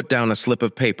 He put down a slip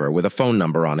of paper with a phone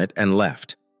number on it and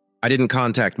left. I didn't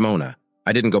contact Mona.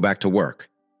 I didn't go back to work.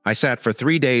 I sat for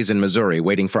 3 days in Missouri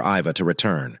waiting for Iva to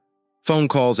return. Phone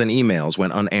calls and emails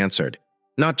went unanswered.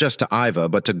 Not just to Iva,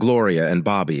 but to Gloria and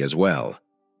Bobby as well.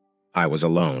 I was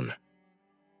alone.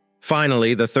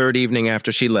 Finally, the third evening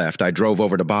after she left, I drove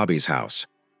over to Bobby's house.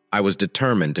 I was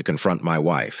determined to confront my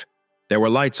wife. There were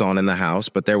lights on in the house,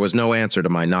 but there was no answer to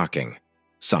my knocking.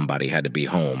 Somebody had to be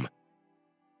home.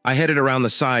 I headed around the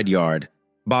side yard.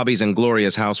 Bobby's and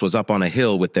Gloria's house was up on a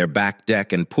hill with their back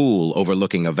deck and pool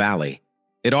overlooking a valley.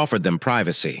 It offered them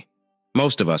privacy.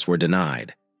 Most of us were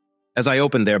denied. As I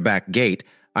opened their back gate,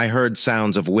 I heard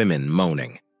sounds of women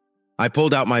moaning. I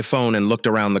pulled out my phone and looked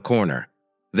around the corner.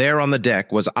 There on the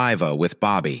deck was Iva with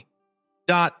Bobby. ...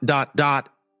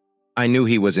 I knew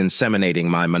he was inseminating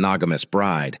my monogamous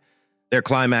bride. Their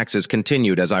climaxes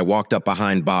continued as I walked up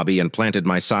behind Bobby and planted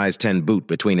my size 10 boot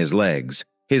between his legs.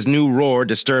 His new roar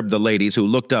disturbed the ladies who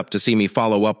looked up to see me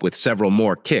follow up with several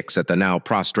more kicks at the now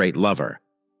prostrate lover.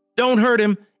 "Don't hurt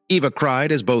him," Eva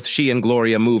cried as both she and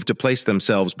Gloria moved to place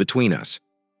themselves between us.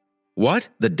 "What?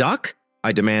 The duck?"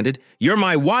 I demanded. "You're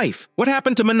my wife. What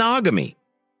happened to monogamy?"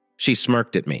 She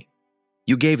smirked at me.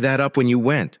 "You gave that up when you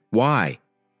went. Why?"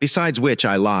 Besides which,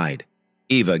 I lied.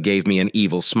 Eva gave me an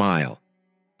evil smile.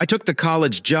 "I took the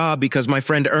college job because my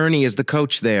friend Ernie is the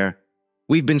coach there.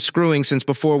 We've been screwing since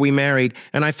before we married,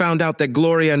 and I found out that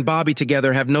Gloria and Bobby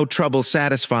together have no trouble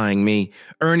satisfying me.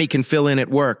 Ernie can fill in at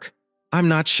work. I'm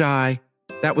not shy.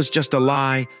 That was just a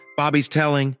lie. Bobby's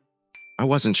telling." I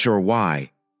wasn't sure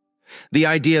why. The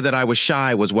idea that I was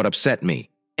shy was what upset me.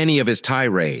 Any of his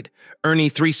tirade, Ernie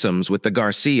threesomes with the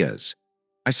Garcias.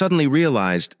 I suddenly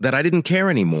realized that I didn't care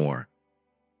anymore.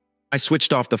 I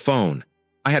switched off the phone.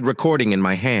 I had recording in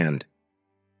my hand.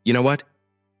 "You know what?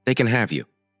 They can have you."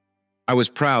 I was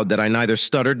proud that I neither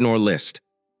stuttered nor lisped.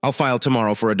 "I'll file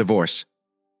tomorrow for a divorce.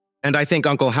 And I think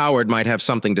Uncle Howard might have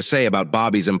something to say about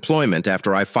Bobby's employment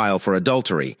after I file for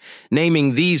adultery,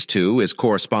 naming these two as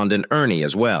correspondent Ernie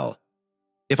as well.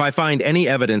 If I find any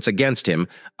evidence against him,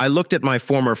 I looked at my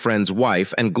former friend's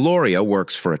wife, and Gloria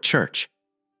works for a church.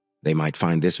 They might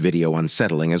find this video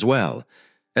unsettling as well,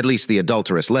 at least the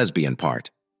adulterous lesbian part."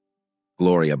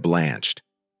 Gloria blanched.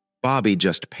 Bobby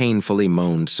just painfully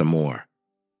moaned some more.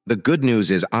 "The good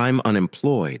news is I'm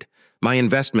unemployed. My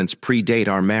investments predate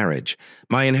our marriage.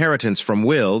 My inheritance from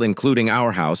Will, including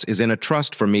our house, is in a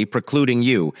trust for me precluding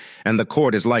you, and the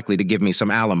court is likely to give me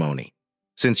some alimony.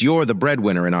 Since you're the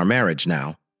breadwinner in our marriage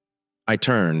now." I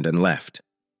turned and left.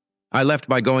 I left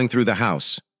by going through the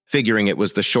house, figuring it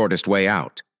was the shortest way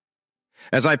out.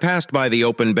 As I passed by the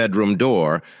open bedroom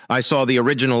door, I saw the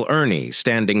original Ernie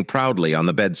standing proudly on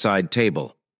the bedside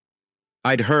table.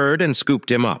 I'd heard and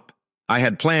scooped him up. I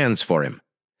had plans for him.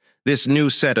 This new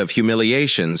set of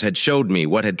humiliations had showed me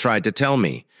what had tried to tell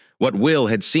me, what Will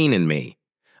had seen in me.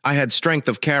 I had strength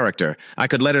of character. I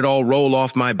could let it all roll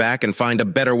off my back and find a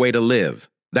better way to live.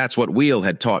 That's what Will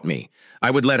had taught me. I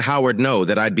would let Howard know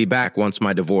that I'd be back once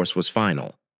my divorce was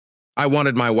final. I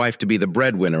wanted my wife to be the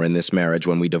breadwinner in this marriage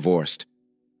when we divorced.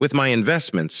 With my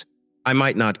investments, I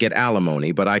might not get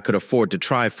alimony, but I could afford to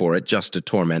try for it just to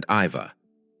torment Iva.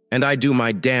 And I'd do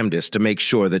my damnedest to make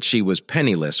sure that she was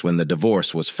penniless when the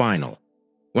divorce was final.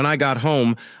 When I got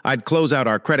home, I'd close out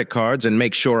our credit cards and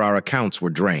make sure our accounts were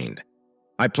drained.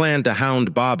 I planned to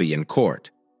hound Bobby in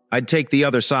court. I'd take the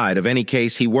other side of any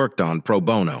case he worked on pro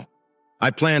bono. I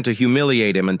planned to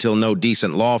humiliate him until no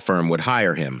decent law firm would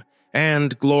hire him.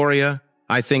 And, Gloria,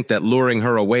 I think that luring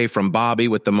her away from Bobby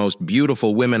with the most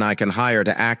beautiful women I can hire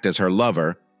to act as her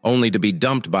lover, only to be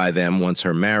dumped by them once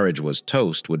her marriage was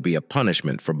toast, would be a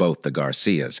punishment for both the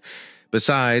Garcias.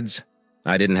 Besides,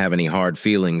 I didn't have any hard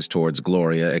feelings towards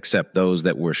Gloria except those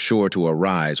that were sure to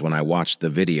arise when I watched the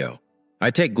video.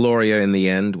 I take Gloria in the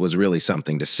end was really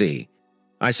something to see.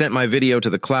 I sent my video to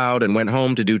the cloud and went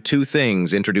home to do two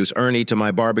things: introduce Ernie to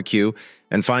my barbecue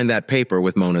and find that paper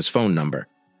with Mona's phone number.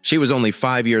 She was only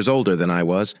 5 years older than I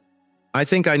was. I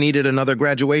think I needed another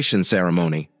graduation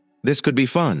ceremony. This could be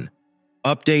fun.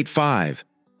 Update 5.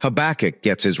 Habakkuk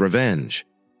gets his revenge.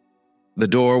 The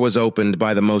door was opened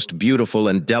by the most beautiful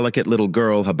and delicate little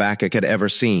girl Habakkuk had ever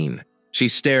seen. She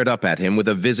stared up at him with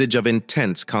a visage of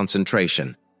intense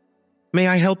concentration. "May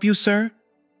I help you, sir?"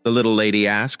 the little lady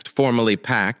asked, formally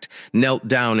packed, knelt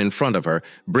down in front of her,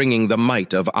 bringing the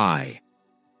might of I.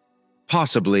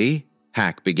 "Possibly,"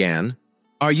 Hack began.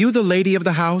 "Are you the lady of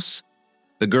the house?"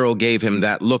 The girl gave him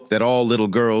that look that all little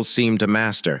girls seem to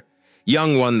master.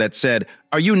 Young one that said,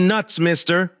 "Are you nuts,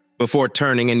 mister?" before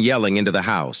turning and yelling into the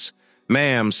house.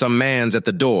 "Ma'am, some man's at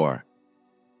the door."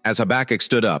 As Habakkuk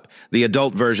stood up, the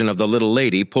adult version of the little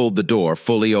lady pulled the door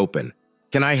fully open.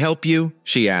 "Can I help you?"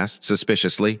 she asked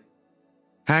suspiciously.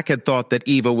 Hack had thought that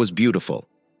Eva was beautiful,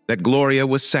 that Gloria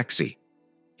was sexy.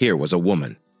 Here was a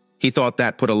woman. He thought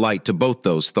that put a light to both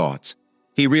those thoughts.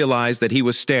 He realized that he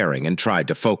was staring and tried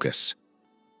to focus.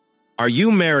 "Are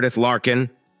you Meredith Larkin?"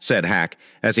 said Hack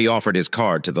as he offered his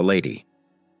card to the lady.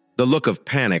 The look of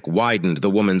panic widened the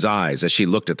woman's eyes as she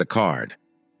looked at the card.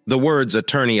 The words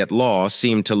attorney at law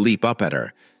seemed to leap up at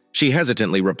her. She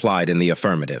hesitantly replied in the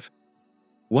affirmative.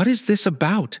 "What is this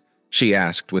about?" she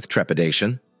asked with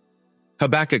trepidation.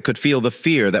 Habakkuk could feel the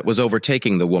fear that was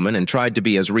overtaking the woman and tried to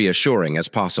be as reassuring as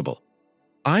possible.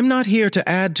 "I'm not here to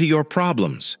add to your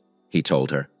problems," he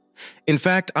told her. "In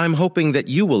fact, I'm hoping that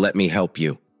you will let me help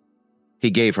you." He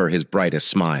gave her his brightest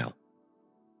smile.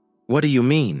 "What do you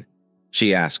mean?"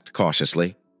 she asked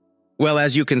cautiously. "Well,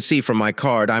 as you can see from my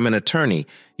card, I'm an attorney.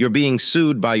 You're being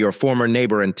sued by your former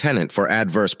neighbor and tenant for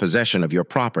adverse possession of your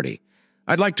property.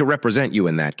 I'd like to represent you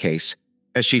in that case."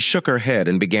 As she shook her head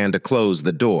and began to close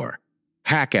the door,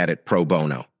 Hack at it pro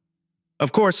bono.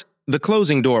 Of course, the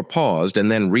closing door paused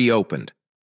and then reopened.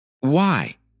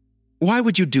 "Why? Why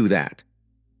would you do that?"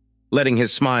 Letting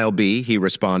his smile be, he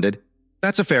responded,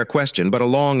 "That's a fair question, but a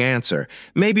long answer.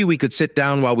 Maybe we could sit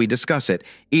down while we discuss it,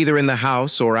 either in the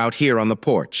house or out here on the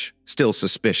porch." Still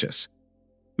suspicious.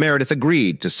 Meredith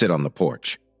agreed to sit on the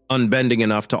porch, unbending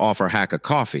enough to offer Hack a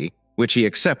coffee, which he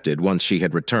accepted once she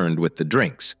had returned with the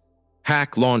drinks.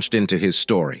 Hack launched into his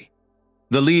story.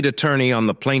 The lead attorney on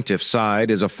the plaintiff's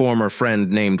side is a former friend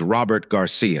named Robert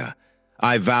Garcia.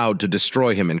 I vowed to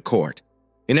destroy him in court.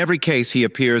 In every case, he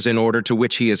appears in order to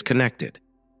which he is connected.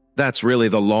 That's really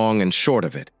the long and short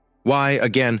of it. Why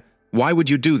would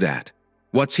you do that?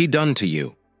 What's he done to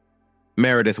you?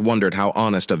 Meredith wondered how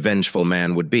honest a vengeful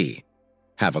man would be.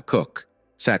 Habakkuk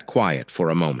sat quiet for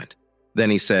a moment.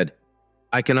 Then he said,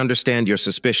 "I can understand your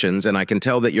suspicions, and I can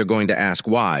tell that you're going to ask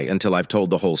why until I've told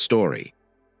the whole story."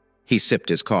 He sipped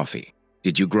his coffee.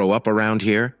 "Did you grow up around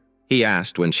here?" he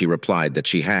asked when she replied that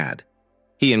she had.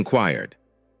 He inquired,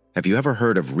 "Have you ever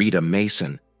heard of Rita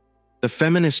Mason?" "The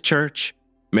feminist church?"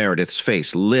 Meredith's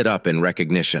face lit up in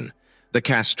recognition. "The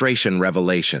castration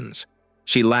revelations."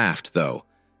 She laughed, though.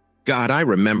 "God, I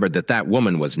remembered that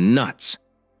woman was nuts."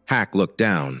 Hack looked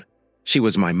down. "She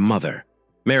was my mother."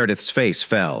 Meredith's face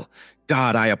fell.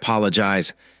 "God, I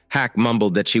apologize." Hack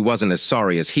mumbled that she wasn't as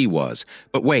sorry as he was.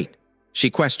 "But wait," she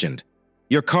questioned.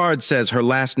 "Your card says her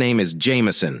last name is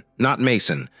Jameson, not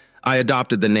Mason. I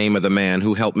adopted the name of the man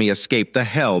who helped me escape the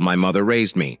hell my mother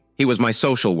raised me. He was my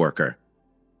social worker."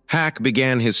 Hack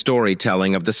began his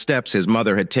storytelling of the steps his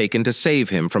mother had taken to save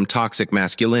him from toxic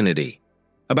masculinity,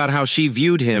 about how she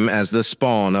viewed him as the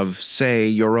spawn of, say,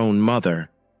 your own mother.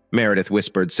 Meredith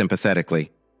whispered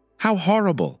sympathetically. "How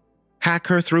horrible. Hack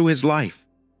her through his life.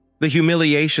 The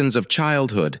humiliations of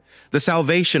childhood, the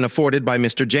salvation afforded by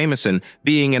Mr. Jameson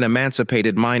being an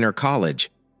emancipated minor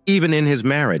college. Even in his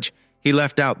marriage, he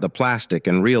left out the plastic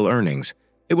and real earnings.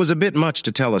 It was a bit much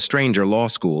to tell a stranger law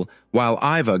school, while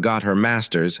Iva got her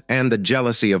master's and the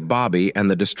jealousy of Bobby and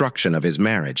the destruction of his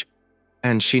marriage."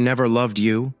 "And she never loved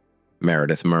you?"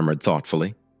 Meredith murmured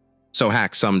thoughtfully. So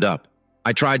Hack summed up,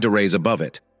 "I tried to raise above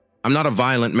it. I'm not a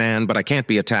violent man, but I can't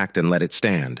be attacked and let it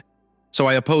stand. So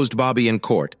I opposed Bobby in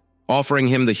court, offering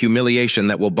him the humiliation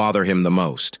that will bother him the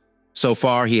most. So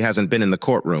far, he hasn't been in the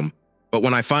courtroom, but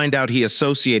when I find out he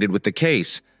associated with the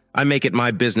case, I make it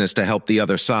my business to help the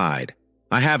other side.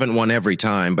 I haven't won every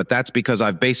time, but that's because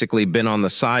I've basically been on the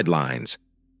sidelines.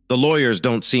 The lawyers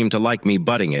don't seem to like me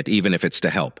butting it, even if it's to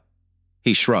help."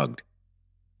 He shrugged.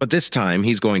 "But this time,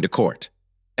 he's going to court.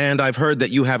 And I've heard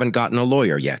that you haven't gotten a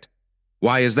lawyer yet.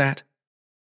 Why is that?"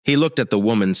 He looked at the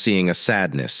woman, seeing a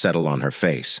sadness settle on her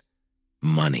face.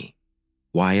 "Money.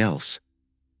 Why else?"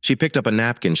 She picked up a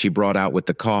napkin she brought out with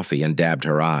the coffee and dabbed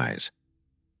her eyes.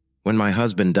 "When my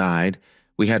husband died,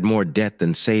 we had more debt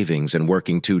than savings and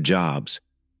working 2 jobs.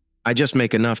 I just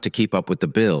make enough to keep up with the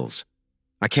bills.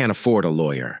 I can't afford a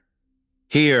lawyer."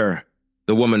 "Here,"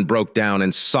 the woman broke down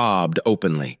and sobbed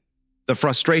openly, the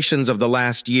frustrations of the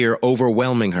last year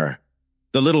overwhelming her.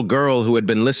 The little girl who had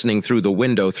been listening through the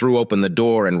window threw open the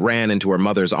door and ran into her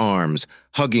mother's arms,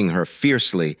 hugging her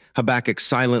fiercely. Habakkuk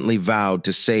silently vowed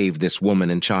to save this woman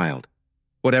and child.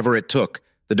 Whatever it took,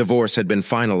 the divorce had been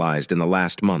finalized in the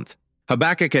last month.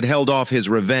 Habakkuk had held off his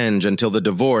revenge until the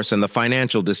divorce and the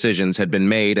financial decisions had been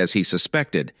made as he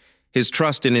suspected. His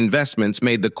trust in investments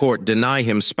made the court deny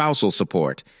him spousal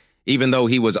support, even though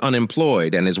he was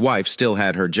unemployed and his wife still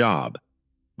had her job.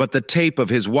 But the tape of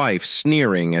his wife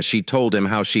sneering as she told him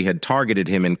how she had targeted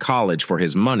him in college for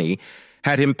his money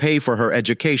had him pay for her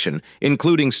education,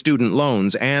 including student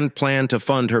loans, and planned to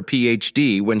fund her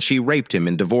PhD when she raped him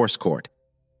in divorce court.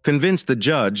 Convinced the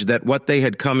judge that what they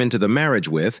had come into the marriage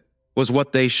with was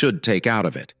what they should take out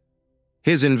of it.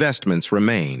 His investments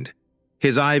remained.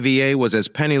 His IVA was as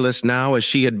penniless now as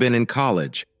she had been in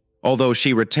college, although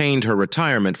she retained her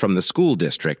retirement from the school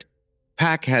district.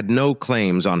 Pack had no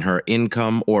claims on her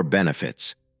income or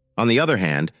benefits. On the other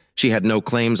hand, she had no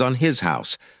claims on his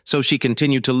house, so she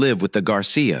continued to live with the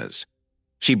Garcias.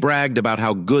 She bragged about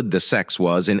how good the sex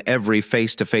was in every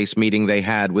face-to-face meeting they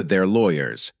had with their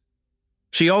lawyers.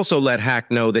 She also let Hack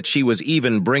know that she was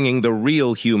even bringing the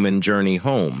real human journey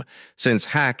home, since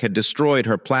Hack had destroyed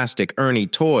her plastic Ernie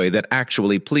toy that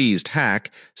actually pleased Hack,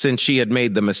 since she had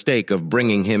made the mistake of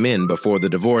bringing him in before the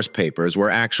divorce papers were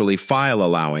actually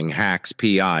file-allowing Hack's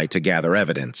PI to gather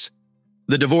evidence.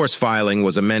 The divorce filing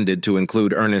was amended to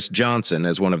include Ernest Johnson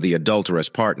as one of the adulterous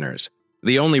partners.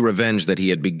 The only revenge that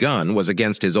he had begun was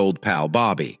against his old pal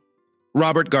Bobby.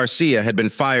 Robert Garcia had been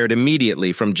fired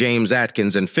immediately from James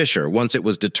Atkins and Fisher once it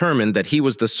was determined that he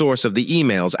was the source of the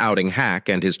emails outing Hack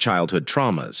and his childhood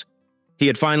traumas. He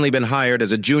had finally been hired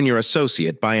as a junior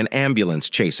associate by an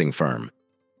ambulance-chasing firm.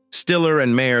 Stiller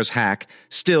and Mayer's Hack,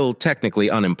 still technically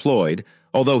unemployed,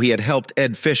 although he had helped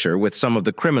Ed Fisher with some of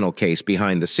the criminal case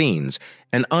behind the scenes,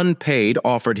 and unpaid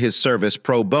offered his service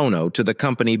pro bono to the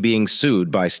company being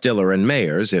sued by Stiller and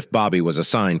Mayers if Bobby was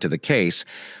assigned to the case.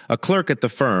 A clerk at the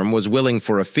firm was willing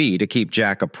for a fee to keep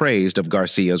Jack appraised of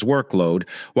Garcia's workload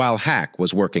while Hack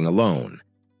was working alone.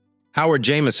 Howard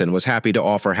Jameson was happy to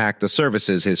offer Hack the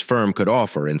services his firm could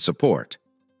offer in support.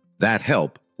 That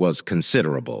help was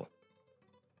considerable.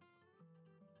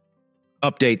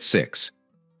 Update 6.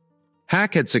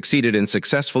 Hack had succeeded in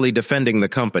successfully defending the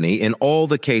company in all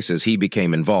the cases he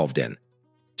became involved in.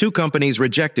 2 companies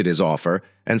rejected his offer,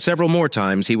 and several more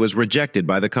times he was rejected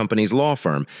by the company's law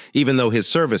firm, even though his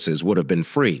services would have been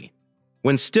free.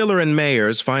 When Stiller and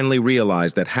Mayers finally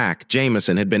realized that Hack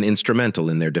Jameson had been instrumental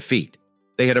in their defeat,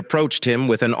 they had approached him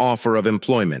with an offer of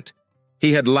employment.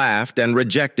 He had laughed and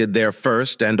rejected their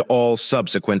first and all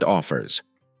subsequent offers.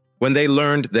 When they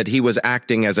learned that he was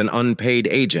acting as an unpaid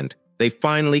agent, they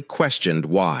finally questioned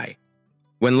why.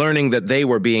 When learning that they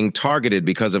were being targeted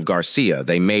because of Garcia,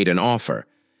 they made an offer.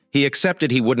 He accepted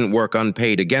he wouldn't work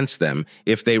unpaid against them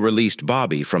if they released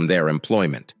Bobby from their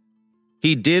employment.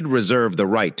 He did reserve the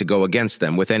right to go against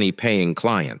them with any paying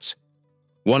clients.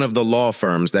 One of the law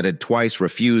firms that had twice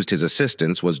refused his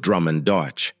assistance was Drummond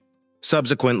Dodge.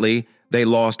 Subsequently, they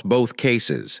lost both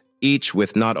cases, each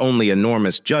with not only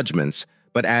enormous judgments,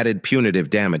 but added punitive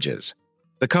damages.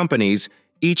 The companies,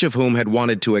 each of whom had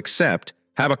wanted to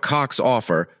have a Cox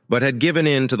offer but had given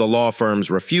in to the law firm's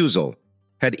refusal,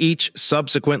 had each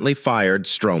subsequently fired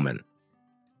Stroman.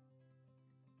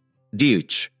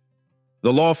 Deutsch.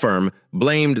 The law firm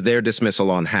blamed their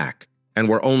dismissal on Hack and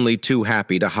were only too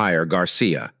happy to hire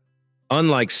Garcia.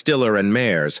 Unlike Stiller and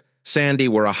Mayers, Sandy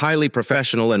were a highly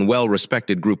professional and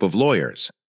well-respected group of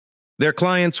lawyers. Their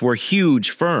clients were huge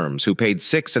firms who paid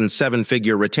 6- and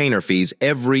 7-figure retainer fees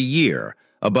every year,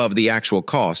 above the actual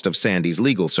cost of Sandy's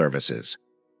legal services.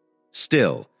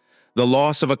 Still, the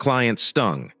loss of a client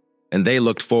stung, and they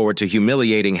looked forward to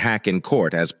humiliating Hack in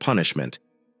court as punishment.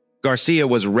 Garcia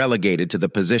was relegated to the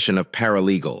position of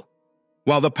paralegal.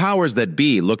 While the powers that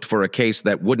be looked for a case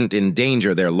that wouldn't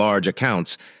endanger their large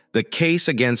accounts, the case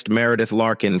against Meredith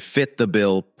Larkin fit the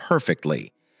bill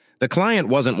perfectly. The client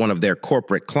wasn't one of their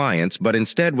corporate clients, but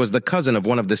instead was the cousin of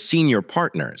one of the senior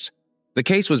partners. The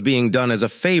case was being done as a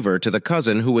favor to the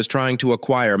cousin who was trying to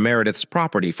acquire Meredith's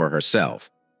property for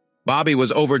herself. Bobby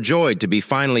was overjoyed to be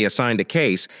finally assigned a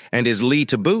case, and his Lee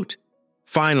to boot.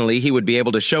 Finally, he would be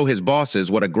able to show his bosses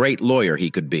what a great lawyer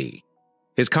he could be.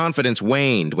 His confidence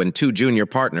waned when 2 junior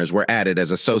partners were added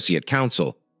as associate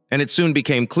counsel, and it soon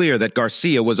became clear that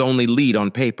Garcia was only lead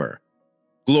on paper.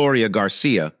 Gloria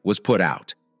Garcia was put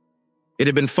out. It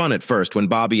had been fun at first when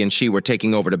Bobby and she were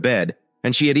taking over to bed,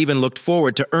 and she had even looked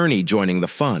forward to Ernie joining the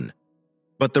fun.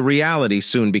 But the reality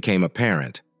soon became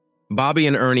apparent. Bobby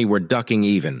and Ernie were ducking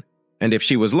even, and if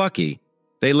she was lucky,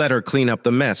 they let her clean up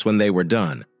the mess when they were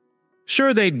done.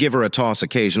 Sure, they'd give her a toss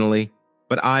occasionally,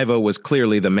 but Iva was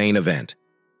clearly the main event.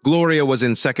 Gloria was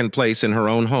in second place in her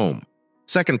own home.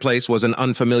 Second place was an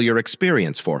unfamiliar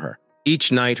experience for her.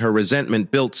 Each night her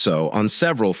resentment built, so on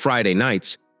several Friday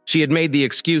nights, she had made the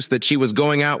excuse that she was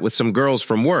going out with some girls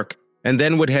from work and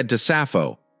then would head to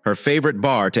Sappho, her favorite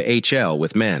bar, to HL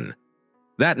with men.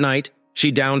 That night,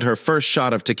 she downed her first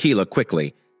shot of tequila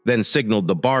quickly, then signaled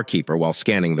the barkeeper while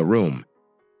scanning the room.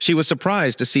 She was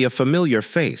surprised to see a familiar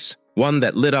face, one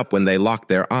that lit up when they locked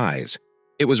their eyes.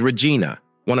 It was Regina,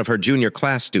 one of her junior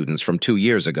class students from 2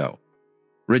 years ago.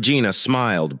 Regina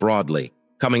smiled broadly,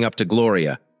 coming up to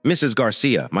Gloria. "Mrs.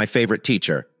 Garcia, my favorite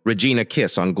teacher." Regina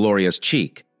kiss on Gloria's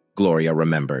cheek, Gloria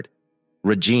remembered.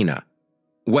 Regina.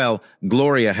 Well,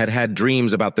 Gloria had had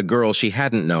dreams about the girl she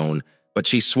hadn't known, but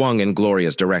she swung in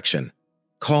Gloria's direction.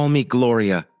 "Call me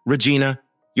Gloria. Regina,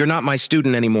 you're not my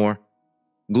student anymore."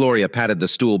 Gloria patted the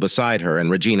stool beside her and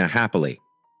Regina happily.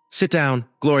 Sit down.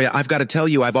 Gloria, I've got to tell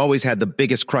you, I've always had the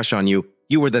biggest crush on you.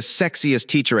 You were the sexiest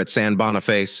teacher at San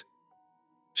Boniface.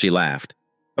 She laughed.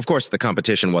 Of course, the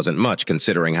competition wasn't much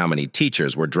considering how many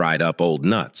teachers were dried up old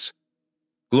nuts.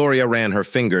 Gloria ran her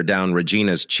finger down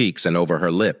Regina's cheeks and over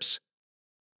her lips.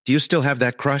 Do you still have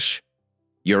that crush?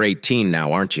 You're 18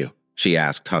 now, aren't you? She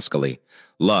asked huskily.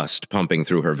 Lust pumping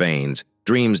through her veins.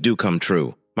 Dreams do come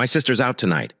true. My sister's out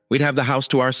tonight. We'd have the house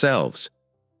to ourselves.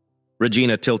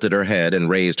 Regina tilted her head and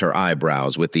raised her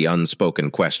eyebrows with the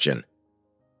unspoken question.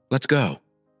 Let's go.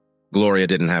 Gloria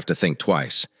didn't have to think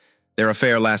twice. Their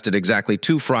affair lasted exactly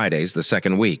 2 Fridays the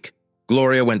second week.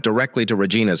 Gloria went directly to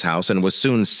Regina's house and was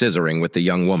soon scissoring with the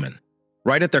young woman.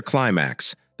 Right at their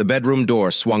climax, the bedroom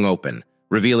door swung open,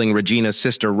 revealing Regina's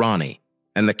sister Ronnie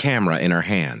and the camera in her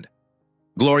hand.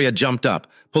 Gloria jumped up,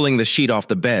 pulling the sheet off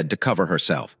the bed to cover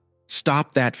herself.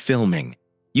 Stop that filming.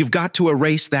 You've got to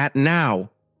erase that now,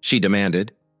 she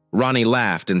demanded. Ronnie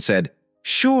laughed and said,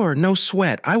 Sure, no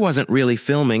sweat. I wasn't really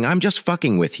filming. I'm just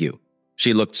fucking with you.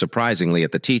 She looked surprisingly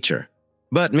at the teacher.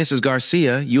 But, Mrs.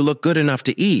 Garcia, you look good enough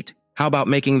to eat. How about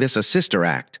making this a sister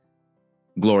act?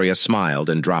 Gloria smiled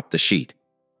and dropped the sheet.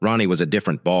 Ronnie was a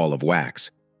different ball of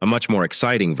wax, a much more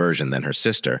exciting version than her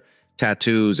sister.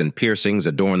 Tattoos and piercings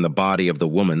adorned the body of the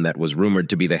woman that was rumored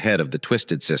to be the head of the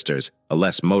Twisted Sisters, a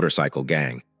less motorcycle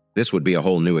gang. This would be a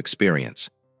whole new experience.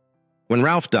 When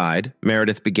Ralph died,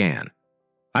 Meredith began.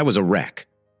 I was a wreck.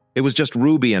 It was just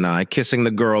Ruby and I kissing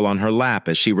the girl on her lap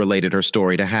as she related her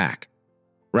story to Hack.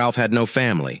 Ralph had no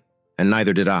family, and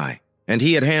neither did I, and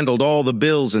he had handled all the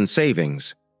bills and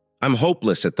savings. I'm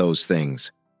hopeless at those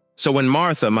things. So when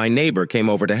Martha, my neighbor, came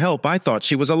over to help, I thought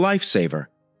she was a lifesaver.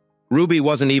 Ruby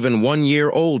wasn't even 1 year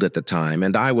old at the time,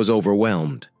 and I was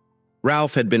overwhelmed.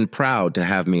 Ralph had been proud to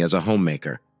have me as a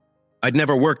homemaker. I'd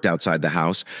never worked outside the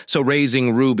house, so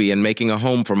raising Ruby and making a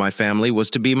home for my family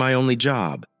was to be my only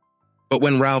job. But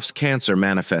when Ralph's cancer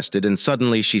manifested and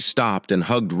suddenly she stopped and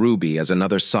hugged Ruby as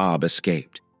another sob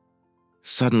escaped.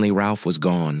 Suddenly Ralph was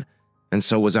gone, and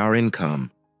so was our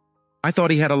income. I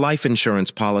thought he had a life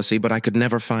insurance policy, but I could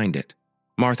never find it.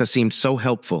 Martha seemed so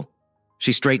helpful.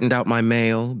 She straightened out my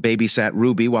mail, babysat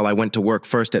Ruby while I went to work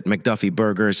first at McDuffie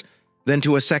Burgers, then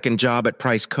to a second job at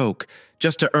Price Coke,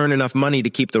 just to earn enough money to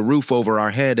keep the roof over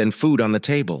our head and food on the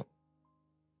table.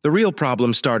 The real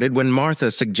problem started when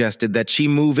Martha suggested that she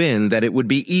move in, that it would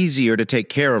be easier to take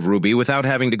care of Ruby without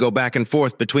having to go back and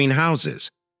forth between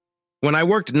houses. When I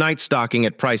worked night stocking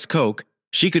at Price Coke,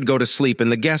 she could go to sleep in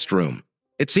the guest room.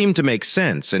 It seemed to make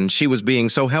sense, and she was being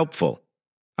so helpful.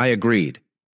 I agreed.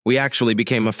 We actually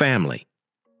became a family.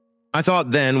 I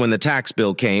thought then when the tax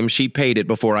bill came, she paid it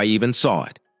before I even saw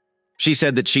it. She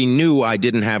said that she knew I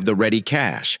didn't have the ready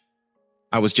cash.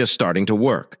 I was just starting to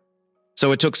work.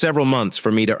 So it took several months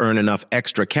for me to earn enough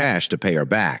extra cash to pay her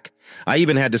back. I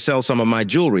even had to sell some of my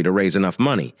jewelry to raise enough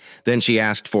money. Then she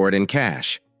asked for it in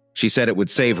cash. She said it would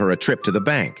save her a trip to the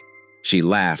bank. She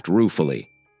laughed ruefully.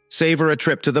 Save her a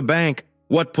trip to the bank?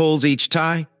 What pulls each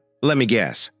tie? Let me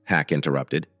guess, Hack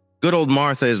interrupted. Good old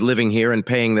Martha is living here and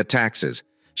paying the taxes.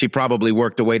 She probably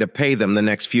worked a way to pay them the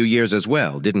next few years as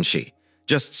well, didn't she?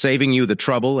 Just saving you the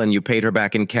trouble and you paid her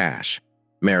back in cash.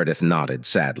 Meredith nodded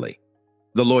sadly.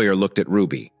 The lawyer looked at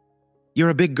Ruby. You're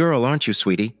a big girl, aren't you,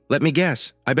 sweetie? Let me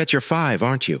guess. I bet you're 5,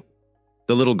 aren't you?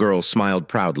 The little girl smiled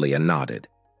proudly and nodded.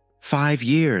 5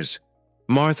 years.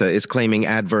 Martha is claiming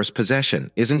adverse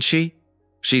possession, isn't she?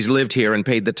 She's lived here and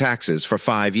paid the taxes for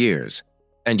 5 years.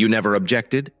 And you never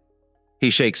objected? He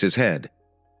shakes his head.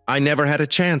 I never had a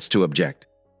chance to object.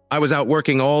 I was out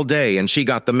working all day and she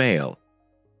got the mail.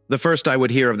 The first I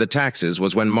would hear of the taxes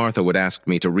was when Martha would ask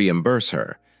me to reimburse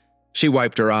her. She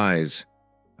wiped her eyes.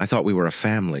 I thought we were a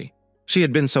family. She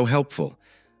had been so helpful.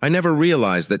 I never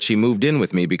realized that she moved in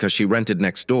with me because she rented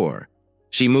next door.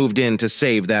 She moved in to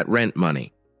save that rent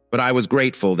money. But I was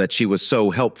grateful that she was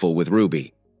so helpful with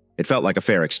Ruby. It felt like a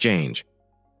fair exchange.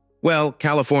 Well,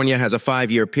 California has a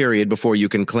 5-year period before you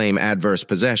can claim adverse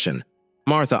possession.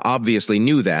 Martha obviously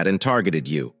knew that and targeted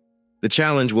you. The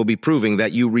challenge will be proving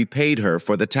that you repaid her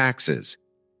for the taxes.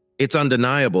 It's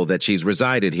undeniable that she's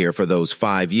resided here for those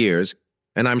 5 years,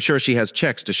 and I'm sure she has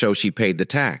checks to show she paid the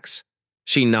tax.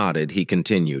 She nodded, he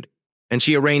continued. And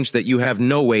she arranged that you have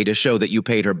no way to show that you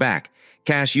paid her back.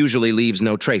 Cash usually leaves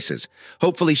no traces.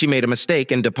 Hopefully she made a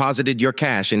mistake and deposited your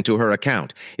cash into her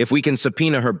account. If we can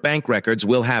subpoena her bank records,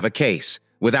 we'll have a case.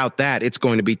 Without that, it's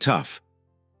going to be tough.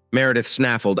 Meredith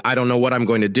snaffled, I don't know what I'm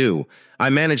going to do. I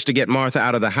managed to get Martha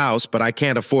out of the house, but I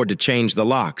can't afford to change the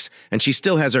locks, and she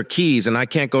still has her keys and I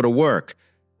can't go to work.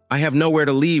 I have nowhere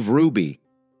to leave Ruby.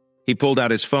 He pulled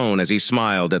out his phone as he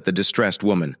smiled at the distressed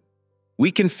woman.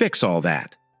 We can fix all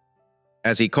that."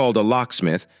 As he called a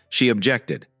locksmith, she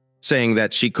objected, saying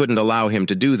that she couldn't allow him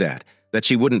to do that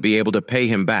she wouldn't be able to pay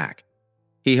him back.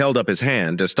 He held up his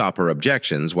hand to stop her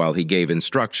objections while he gave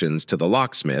instructions to the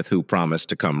locksmith, who promised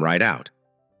to come right out.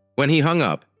 When he hung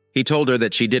up, he told her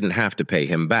that she didn't have to pay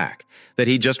him back, that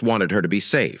he just wanted her to be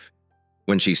safe.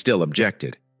 When she still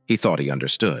objected, he thought he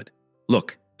understood.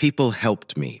 "Look, people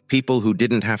helped me. People who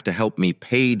didn't have to help me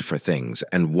paid for things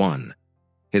and won."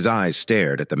 His eyes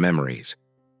stared at the memories.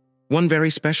 "One very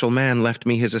special man left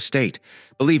me his estate.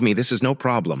 Believe me, this is no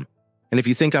problem. And if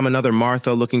you think I'm another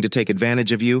Martha looking to take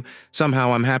advantage of you,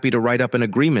 somehow I'm happy to write up an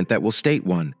agreement that will state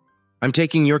one. I'm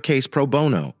taking your case pro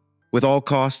bono, with all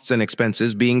costs and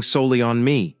expenses being solely on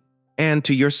me, and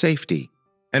to your safety.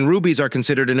 And rubies are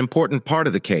considered an important part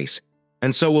of the case,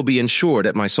 and so will be insured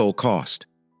at my sole cost."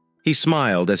 He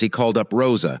smiled as he called up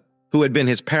Rosa, who had been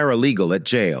his paralegal at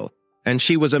jail, and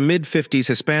she was a mid-50s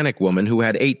Hispanic woman who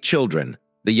had 8 children,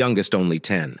 the youngest only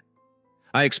 10.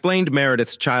 I explained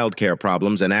Meredith's childcare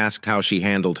problems and asked how she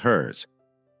handled hers.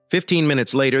 15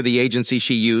 minutes later, the agency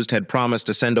she used had promised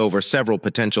to send over several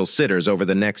potential sitters over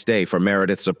the next day for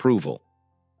Meredith's approval.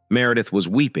 Meredith was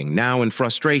weeping, now in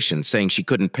frustration, saying she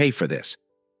couldn't pay for this.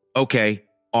 "Okay,"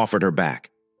 offered her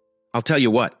back. "I'll tell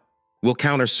you what, we'll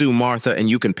countersue Martha and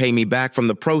you can pay me back from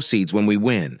the proceeds when we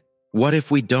win." "What if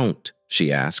we don't?"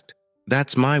 she asked.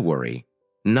 "That's my worry."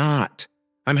 "Not.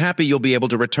 I'm happy you'll be able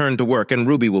to return to work and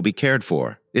Ruby will be cared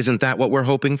for. Isn't that what we're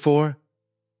hoping for?"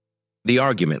 The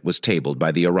argument was tabled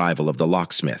by the arrival of the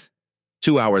locksmith.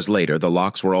 2 hours later, the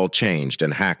locks were all changed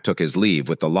and Hack took his leave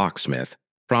with the locksmith,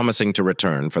 promising to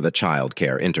return for the child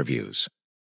care interviews.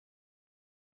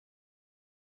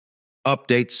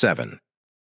 Update 7.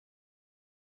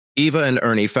 Eva and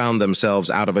Ernie found themselves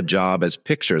out of a job as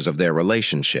pictures of their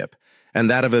relationship, and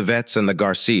that of Yvette's and the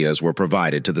Garcias were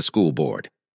provided to the school board.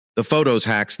 The photos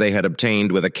Hacks they had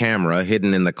obtained with a camera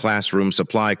hidden in the classroom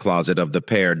supply closet of the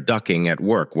pair ducking at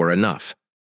work were enough.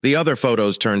 The other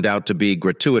photos turned out to be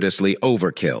gratuitously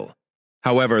overkill.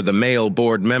 However, the male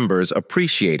board members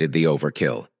appreciated the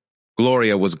overkill.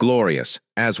 Gloria was glorious,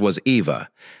 as was Eva,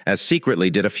 as secretly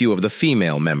did a few of the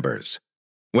female members.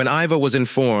 When Iva was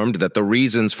informed that the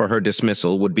reasons for her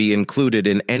dismissal would be included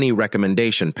in any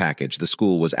recommendation package the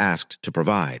school was asked to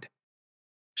provide,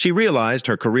 she realized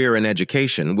her career in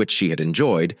education, which she had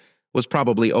enjoyed, was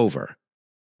probably over.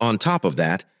 On top of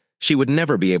that, she would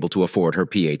never be able to afford her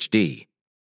PhD.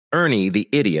 Ernie, the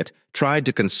idiot, tried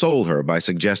to console her by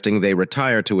suggesting they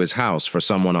retire to his house for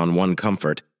someone on one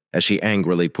comfort, as she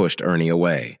angrily pushed Ernie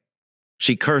away.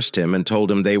 She cursed him and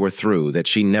told him they were through, that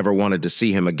she never wanted to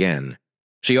see him again.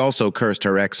 She also cursed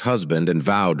her ex-husband and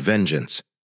vowed vengeance.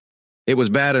 It was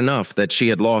bad enough that she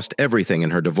had lost everything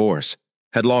in her divorce,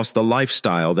 had lost the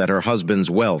lifestyle that her husband's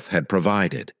wealth had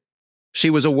provided. She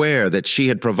was aware that she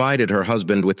had provided her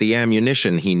husband with the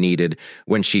ammunition he needed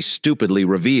when she stupidly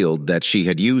revealed that she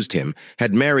had used him,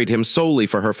 had married him solely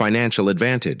for her financial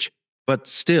advantage. But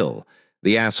still,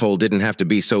 the asshole didn't have to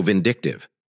be so vindictive.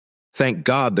 Thank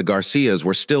God the Garcias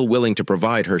were still willing to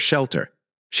provide her shelter.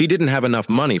 She didn't have enough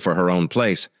money for her own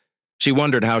place. She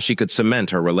wondered how she could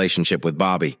cement her relationship with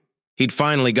Bobby. He'd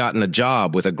finally gotten a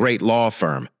job with a great law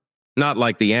firm. Not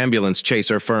like the ambulance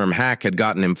chaser firm Hack had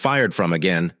gotten him fired from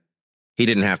again. He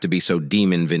didn't have to be so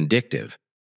demon vindictive.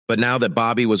 But now that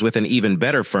Bobby was with an even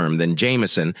better firm than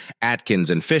Jameson, Atkins,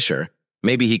 and Fisher,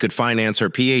 maybe he could finance her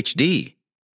PhD.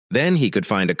 Then he could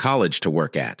find a college to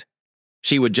work at.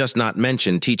 She would just not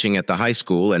mention teaching at the high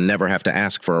school and never have to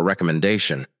ask for a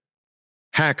recommendation.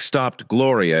 Hack stopped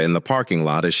Gloria in the parking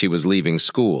lot as she was leaving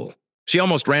school. She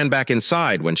almost ran back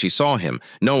inside when she saw him,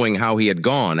 knowing how he had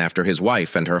gone after his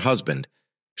wife and her husband.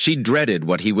 She dreaded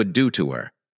what he would do to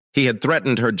her. He had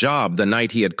threatened her job the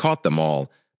night he had caught them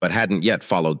all, but hadn't yet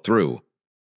followed through.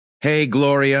 "Hey,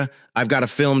 Gloria, I've got a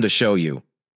film to show you."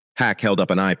 Hack held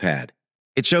up an iPad.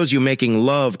 "It shows you making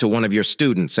love to one of your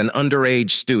students, an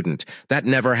underage student. That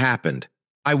never happened."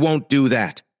 "I won't do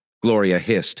that," Gloria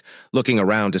hissed, looking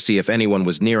around to see if anyone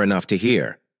was near enough to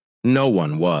hear. No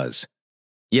one was.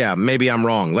 "Yeah, maybe I'm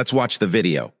wrong. Let's watch the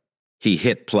video." He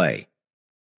hit play.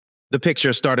 The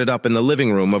picture started up in the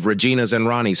living room of Regina's and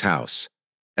Ronnie's house.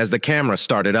 As the camera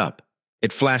started up,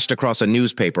 it flashed across a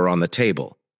newspaper on the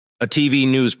table. A TV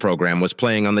news program was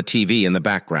playing on the TV in the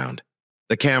background.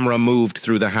 The camera moved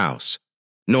through the house.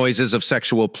 Noises of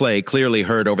sexual play clearly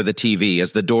heard over the TV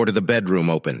as the door to the bedroom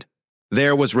opened.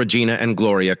 There was Regina and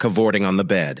Gloria cavorting on the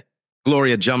bed.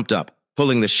 Gloria jumped up,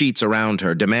 pulling the sheets around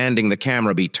her, demanding the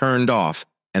camera be turned off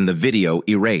and the video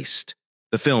erased.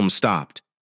 The film stopped.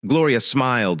 Gloria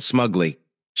smiled smugly.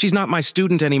 "She's not my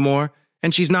student anymore,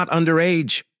 and she's not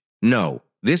underage." "No,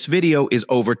 This video is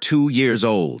over 2 years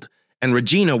old, and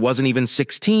Regina wasn't even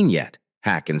 16 yet,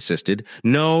 Hack insisted.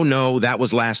 No, that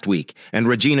was last week, and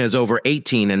Regina is over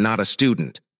 18 and not a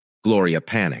student. Gloria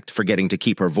panicked, forgetting to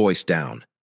keep her voice down.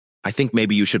 I think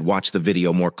maybe you should watch the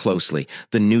video more closely,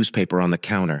 the newspaper on the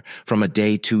counter, from a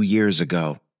day 2 years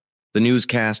ago. The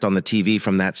newscast on the TV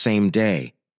from that same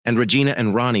day, and Regina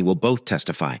and Ronnie will both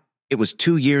testify. It was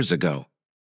 2 years ago.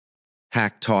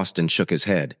 Hack tossed and shook his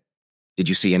head. Did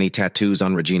you see any tattoos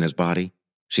on Regina's body?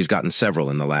 She's gotten several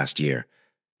in the last year.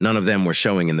 None of them were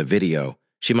showing in the video.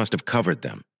 She must have covered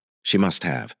them. She must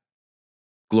have.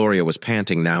 Gloria was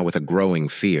panting now with a growing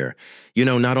fear. You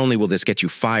know, not only will this get you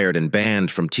fired and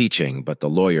banned from teaching, but the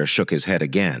lawyer shook his head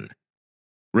again.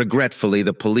 Regretfully,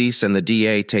 the police and the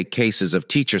DA take cases of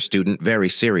teacher-student very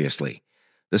seriously.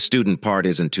 The student part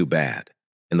isn't too bad.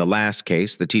 In the last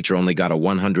case, the teacher only got a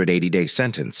 180-day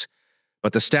sentence.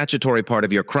 But the statutory part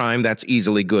of your crime, that's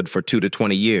easily good for 2 to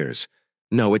 20 years.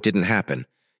 No, it didn't happen.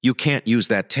 You can't use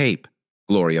that tape,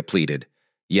 Gloria pleaded.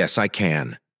 Yes, I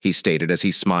can, he stated as he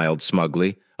smiled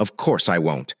smugly. Of course I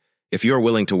won't. If you're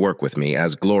willing to work with me,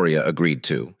 as Gloria agreed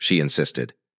to, she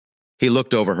insisted. He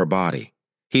looked over her body.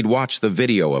 He'd watched the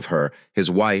video of her, his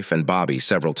wife, and Bobby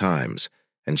several times,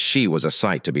 and she was a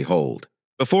sight to behold.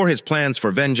 Before his plans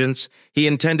for vengeance, he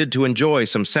intended to enjoy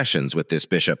some sessions with this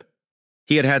bishop.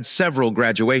 He had had several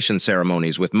graduation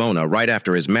ceremonies with Mona right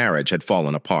after his marriage had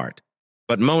fallen apart.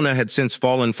 But Mona had since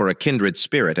fallen for a kindred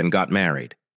spirit and got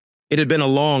married. It had been a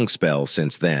long spell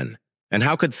since then, and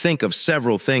Hal could think of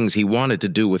several things he wanted to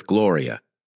do with Gloria.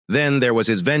 Then there was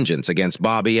his vengeance against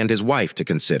Bobby and his wife to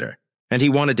consider, and he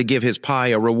wanted to give his pie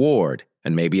a reward,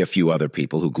 and maybe a few other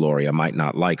people who Gloria might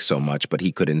not like so much but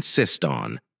he could insist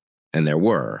on. And there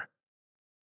were.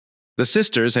 The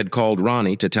sisters had called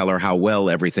Ronnie to tell her how well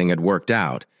everything had worked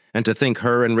out, and to thank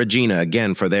her and Regina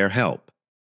again for their help.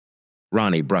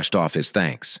 Ronnie brushed off his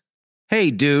thanks. Hey,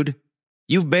 dude,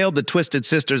 you've bailed the Twisted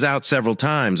Sisters out several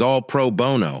times, all pro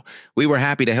bono. We were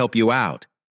happy to help you out.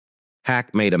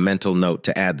 Hack made a mental note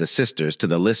to add the sisters to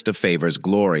the list of favors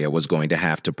Gloria was going to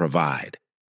have to provide.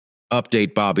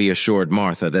 Update Bobby assured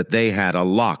Martha that they had a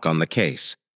lock on the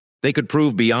case. They could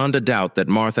prove beyond a doubt that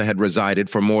Martha had resided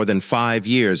for more than 5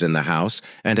 years in the house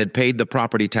and had paid the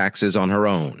property taxes on her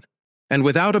own. And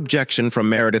without objection from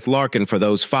Meredith Larkin for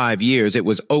those 5 years, it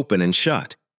was open and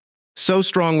shut. So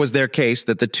strong was their case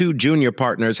that the 2 junior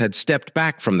partners had stepped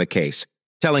back from the case,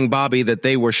 telling Bobby that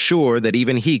they were sure that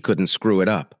even he couldn't screw it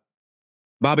up.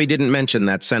 Bobby didn't mention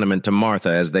that sentiment to Martha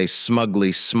as they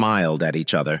smugly smiled at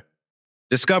each other.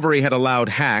 Discovery had allowed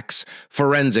Hack's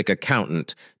forensic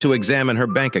accountant to examine her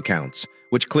bank accounts,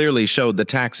 which clearly showed the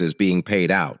taxes being paid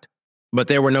out. But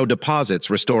there were no deposits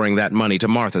restoring that money to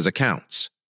Martha's accounts.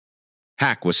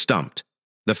 Hack was stumped.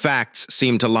 The facts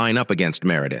seemed to line up against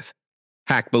Meredith.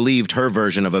 Hack believed her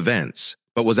version of events,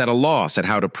 but was at a loss at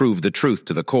how to prove the truth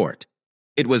to the court.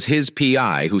 It was his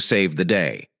PI who saved the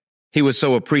day. He was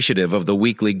so appreciative of the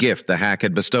weekly gift the Hack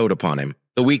had bestowed upon him,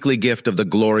 the weekly gift of the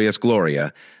glorious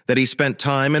Gloria, that he spent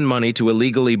time and money to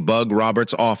illegally bug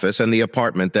Robert's office and the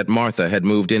apartment that Martha had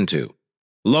moved into.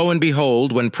 Lo and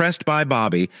behold, when pressed by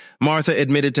Bobby, Martha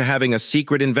admitted to having a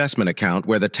secret investment account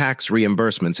where the tax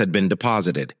reimbursements had been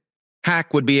deposited.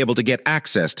 Hack would be able to get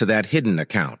access to that hidden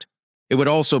account. It would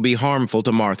also be harmful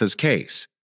to Martha's case.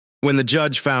 When the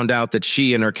judge found out that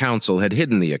she and her counsel had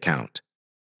hidden the account,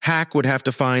 Hack would have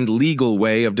to find legal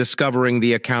way of discovering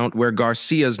the account where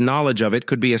Garcia's knowledge of it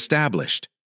could be established.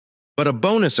 But a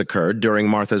bonus occurred during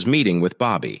Martha's meeting with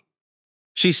Bobby.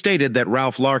 She stated that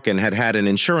Ralph Larkin had had an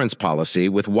insurance policy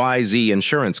with YZ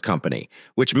Insurance Company,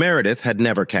 which Meredith had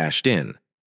never cashed in.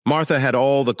 Martha had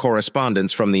all the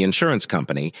correspondence from the insurance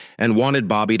company and wanted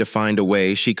Bobby to find a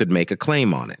way she could make a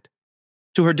claim on it.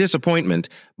 To her disappointment,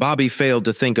 Bobby failed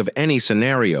to think of any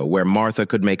scenario where Martha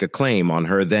could make a claim on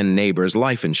her then-neighbor's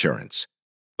life insurance.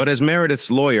 But as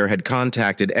Meredith's lawyer had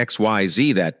contacted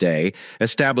XYZ that day,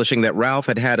 establishing that Ralph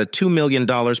had had a $2 million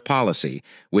policy,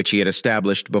 which he had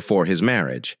established before his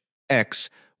marriage,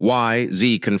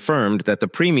 XYZ confirmed that the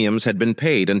premiums had been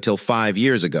paid until 5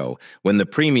 years ago, when the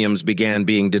premiums began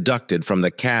being deducted from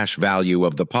the cash value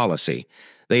of the policy.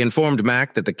 They informed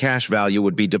Mac that the cash value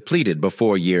would be depleted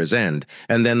before year's end,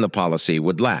 and then the policy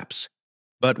would lapse.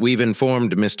 But we've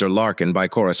informed Mr. Larkin by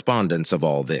correspondence of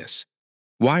all this.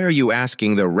 Why are you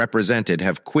asking the represented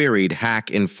have queried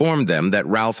Hack informed them that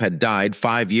Ralph had died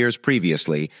 5 years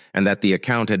previously and that the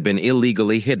account had been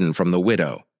illegally hidden from the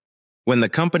widow? When the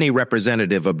company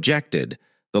representative objected,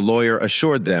 the lawyer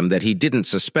assured them that he didn't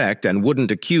suspect and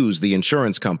wouldn't accuse the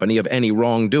insurance company of any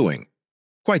wrongdoing.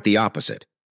 Quite the opposite.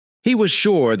 He was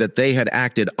sure that they had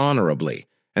acted honorably,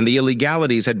 and the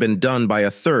illegalities had been done by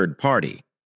a third party.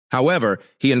 However,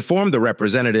 he informed the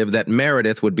representative that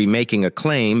Meredith would be making a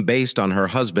claim based on her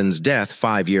husband's death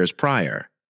 5 years prior.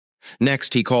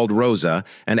 Next, he called Rosa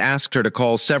and asked her to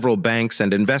call several banks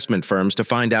and investment firms to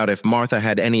find out if Martha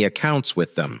had any accounts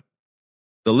with them.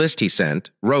 The list he sent,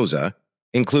 Rosa,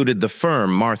 included the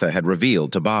firm Martha had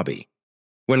revealed to Bobby.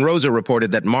 When Rosa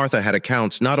reported that Martha had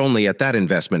accounts not only at that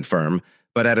investment firm,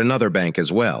 but at another bank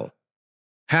as well.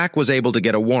 Hack was able to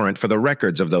get a warrant for the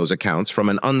records of those accounts from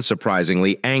an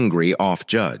unsurprisingly angry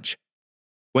off-judge.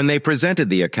 When they presented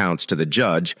the accounts to the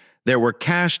judge, there were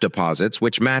cash deposits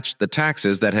which matched the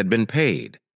taxes that had been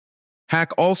paid.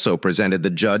 Hack also presented the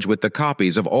judge with the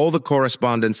copies of all the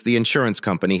correspondence the insurance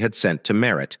company had sent to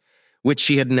Merritt, which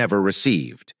she had never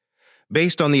received.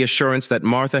 Based on the assurance that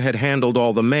Martha had handled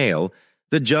all the mail,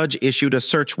 the judge issued a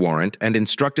search warrant and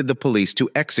instructed the police to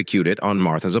execute it on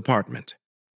Martha's apartment.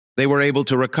 They were able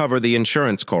to recover the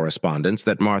insurance correspondence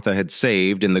that Martha had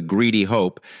saved in the greedy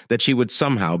hope that she would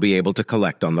somehow be able to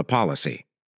collect on the policy.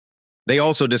 They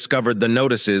also discovered the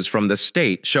notices from the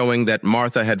state showing that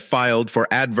Martha had filed for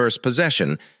adverse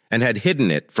possession and had hidden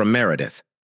it from Meredith.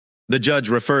 The judge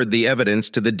referred the evidence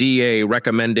to the DA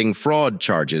recommending fraud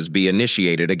charges be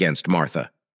initiated against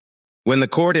Martha. When the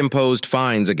court imposed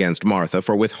fines against Martha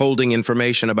for withholding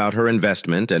information about her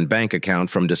investment and bank account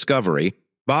from discovery,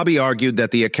 Bobby argued that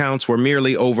the accounts were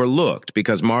merely overlooked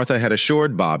because Martha had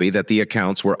assured Bobby that the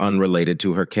accounts were unrelated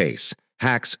to her case.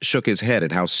 Hacks shook his head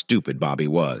at how stupid Bobby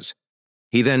was.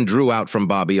 He then drew out from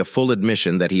Bobby a full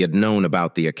admission that he had known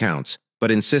about the accounts,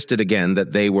 but insisted again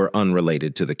that they were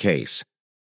unrelated to the case.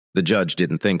 The judge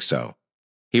didn't think so.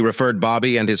 He referred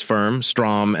Bobby and his firm,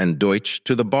 Strom and Deutsch,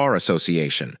 to the Bar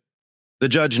Association. The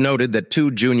judge noted that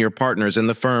 2 junior partners in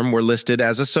the firm were listed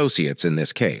as associates in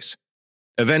this case.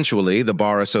 Eventually, the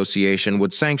Bar Association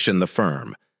would sanction the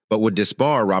firm, but would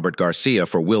disbar Robert Garcia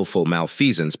for willful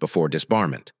malfeasance before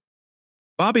disbarment.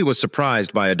 Bobby was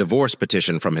surprised by a divorce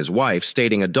petition from his wife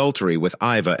stating adultery with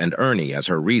Iva and Ernie as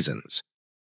her reasons.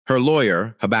 Her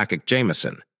lawyer, Habakkuk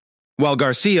Jameson. While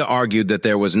Garcia argued that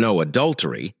there was no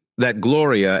adultery, that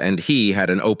Gloria and he had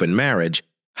an open marriage,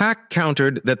 Hack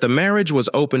countered that the marriage was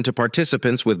open to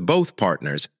participants with both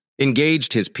partners,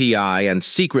 engaged his PI and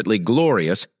secretly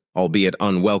Gloria's, albeit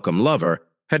unwelcome lover,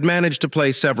 had managed to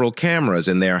place several cameras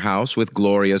in their house with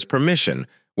Gloria's permission,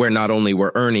 where not only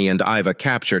were Ernie and Iva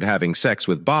captured having sex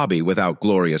with Bobby without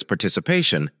Gloria's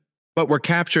participation, but were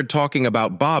captured talking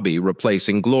about Bobby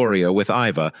replacing Gloria with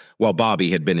Iva while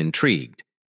Bobby had been intrigued.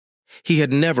 He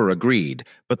had never agreed,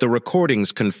 but the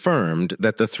recordings confirmed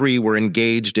that the 3 were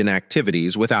engaged in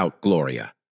activities without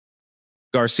Gloria.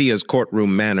 Garcia's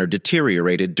courtroom manner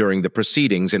deteriorated during the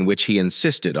proceedings in which he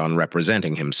insisted on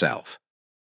representing himself.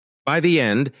 By the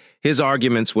end, his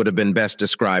arguments would have been best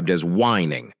described as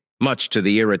whining, much to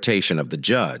the irritation of the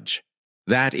judge.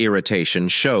 That irritation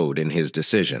showed in his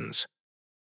decisions.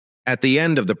 At the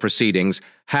end of the proceedings,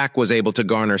 Hack was able to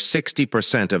garner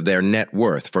 60% of their net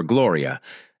worth for Gloria,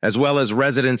 as well as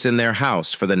residence in their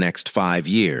house for the next 5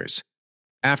 years,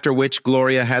 after which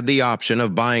Gloria had the option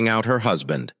of buying out her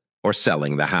husband or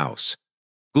selling the house.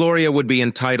 Gloria would be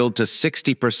entitled to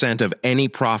 60% of any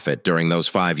profit during those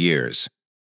 5 years.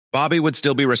 Bobby would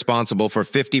still be responsible for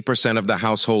 50% of the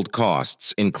household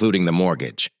costs, including the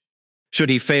mortgage. Should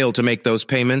he fail to make those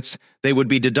payments, they would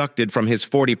be deducted from his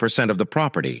 40% of the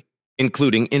property,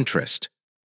 including interest.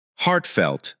 Hart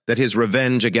felt that his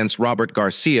revenge against Robert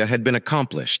Garcia had been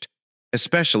accomplished,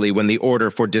 especially when the order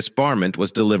for disbarment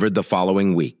was delivered the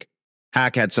following week.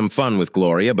 Hack had some fun with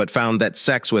Gloria, but found that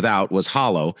sex without was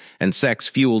hollow, and sex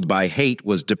fueled by hate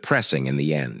was depressing in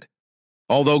the end.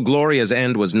 Although Gloria's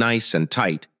end was nice and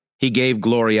tight, he gave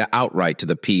Gloria outright to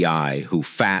the PI, who,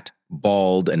 fat,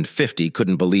 bald, and 50,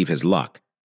 couldn't believe his luck.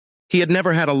 He had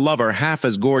never had a lover half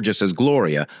as gorgeous as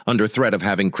Gloria under threat of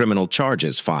having criminal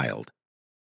charges filed.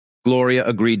 Gloria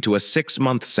agreed to a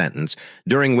 6-month sentence,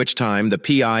 during which time the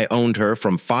PI owned her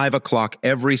from 5 o'clock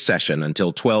every session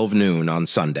until 12 noon on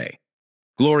Sunday.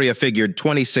 Gloria figured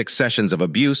 26 sessions of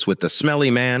abuse with the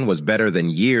smelly man was better than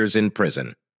years in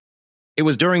prison. It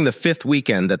was during the 5th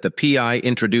weekend that the PI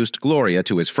introduced Gloria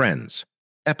to his friends.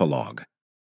 Epilogue.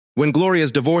 When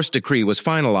Gloria's divorce decree was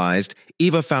finalized,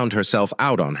 Eva found herself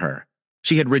out on her.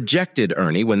 She had rejected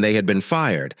Ernie when they had been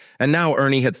fired, and now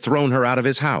Ernie had thrown her out of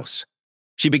his house.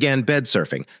 She began bed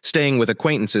surfing, staying with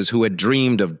acquaintances who had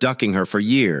dreamed of ducking her for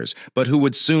years, but who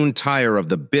would soon tire of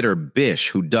the bitter bish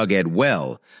who dug Ed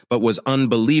well, but was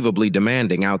unbelievably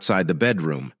demanding outside the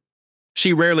bedroom.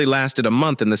 She rarely lasted a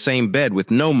month in the same bed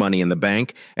with no money in the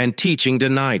bank, and teaching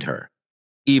denied her.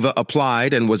 Eva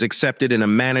applied and was accepted in a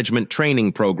management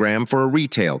training program for a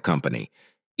retail company.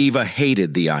 Eva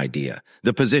hated the idea,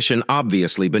 the position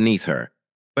obviously beneath her.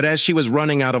 But as she was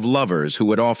running out of lovers who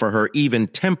would offer her even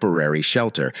temporary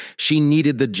shelter, she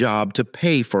needed the job to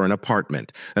pay for an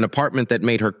apartment that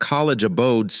made her college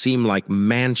abode seem like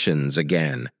mansions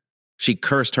again. She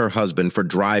cursed her husband for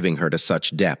driving her to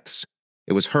such depths.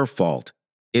 It was her fault.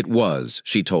 It was,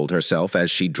 she told herself as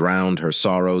she drowned her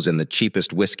sorrows in the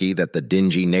cheapest whiskey that the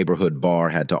dingy neighborhood bar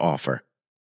had to offer.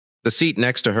 The seat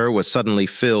next to her was suddenly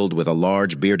filled with a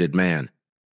large bearded man.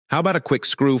 How about a quick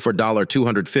screw for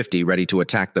 $250 ready to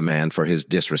attack the man for his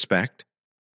disrespect?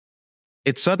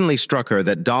 It suddenly struck her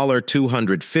that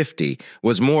 $250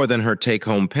 was more than her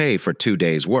take-home pay for 2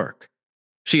 days' work.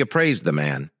 She appraised the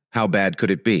man. How bad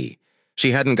could it be?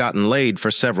 She hadn't gotten laid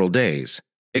for several days.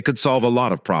 It could solve a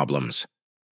lot of problems.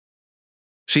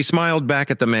 She smiled back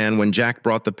at the man when Jack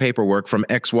brought the paperwork from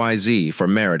XYZ for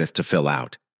Meredith to fill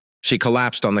out. She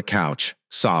collapsed on the couch,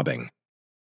 sobbing.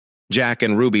 Jack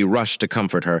and Ruby rushed to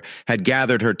comfort her, had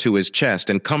gathered her to his chest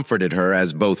and comforted her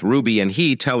as both Ruby and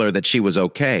he tell her that she was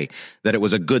okay, that it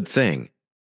was a good thing.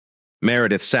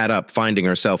 Meredith sat up, finding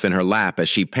herself in her lap as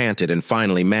she panted and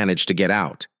finally managed to get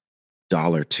out.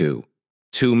 $2.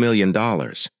 $2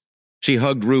 million. She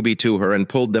hugged Ruby to her and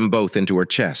pulled them both into her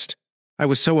chest. I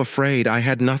was so afraid. I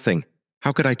had nothing.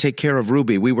 How could I take care of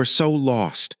Ruby? We were so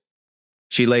lost.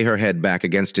 She lay her head back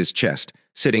against his chest,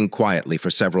 sitting quietly for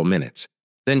several minutes.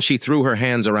 Then she threw her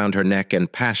hands around her neck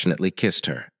and passionately kissed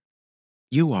her.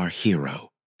 You are hero,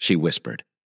 she whispered.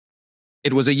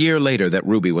 It was a year later that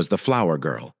Ruby was the flower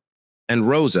girl, and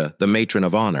Rosa, the matron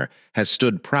of honor, has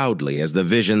stood proudly as the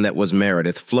vision that was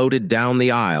Meredith floated down the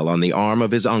aisle on the arm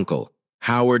of his uncle,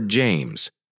 Howard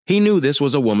James. He knew this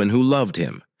was a woman who loved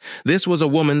him. This was a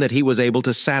woman that he was able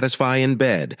to satisfy in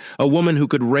bed, a woman who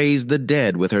could raise the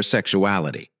dead with her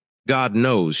sexuality. God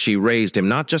knows she raised him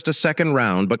not just a second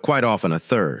round, but quite often a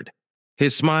third.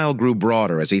 His smile grew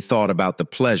broader as he thought about the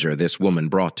pleasure this woman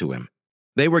brought to him.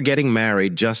 They were getting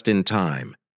married just in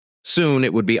time. Soon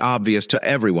it would be obvious to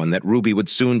everyone that Ruby would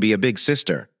soon be a big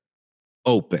sister.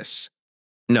 Opus.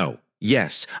 No,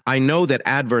 yes, I know that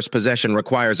adverse possession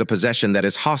requires a possession that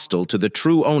is hostile to the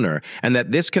true owner, and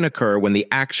that this can occur when the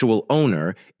actual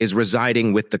owner is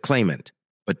residing with the claimant.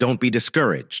 But don't be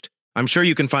discouraged. I'm sure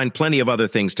you can find plenty of other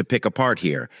things to pick apart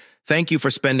here. Thank you for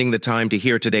spending the time to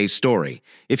hear today's story.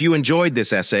 If you enjoyed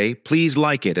this essay, please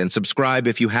like it and subscribe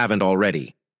if you haven't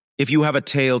already. If you have a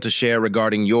tale to share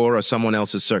regarding your or someone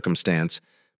else's circumstance,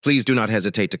 please do not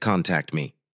hesitate to contact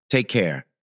me. Take care.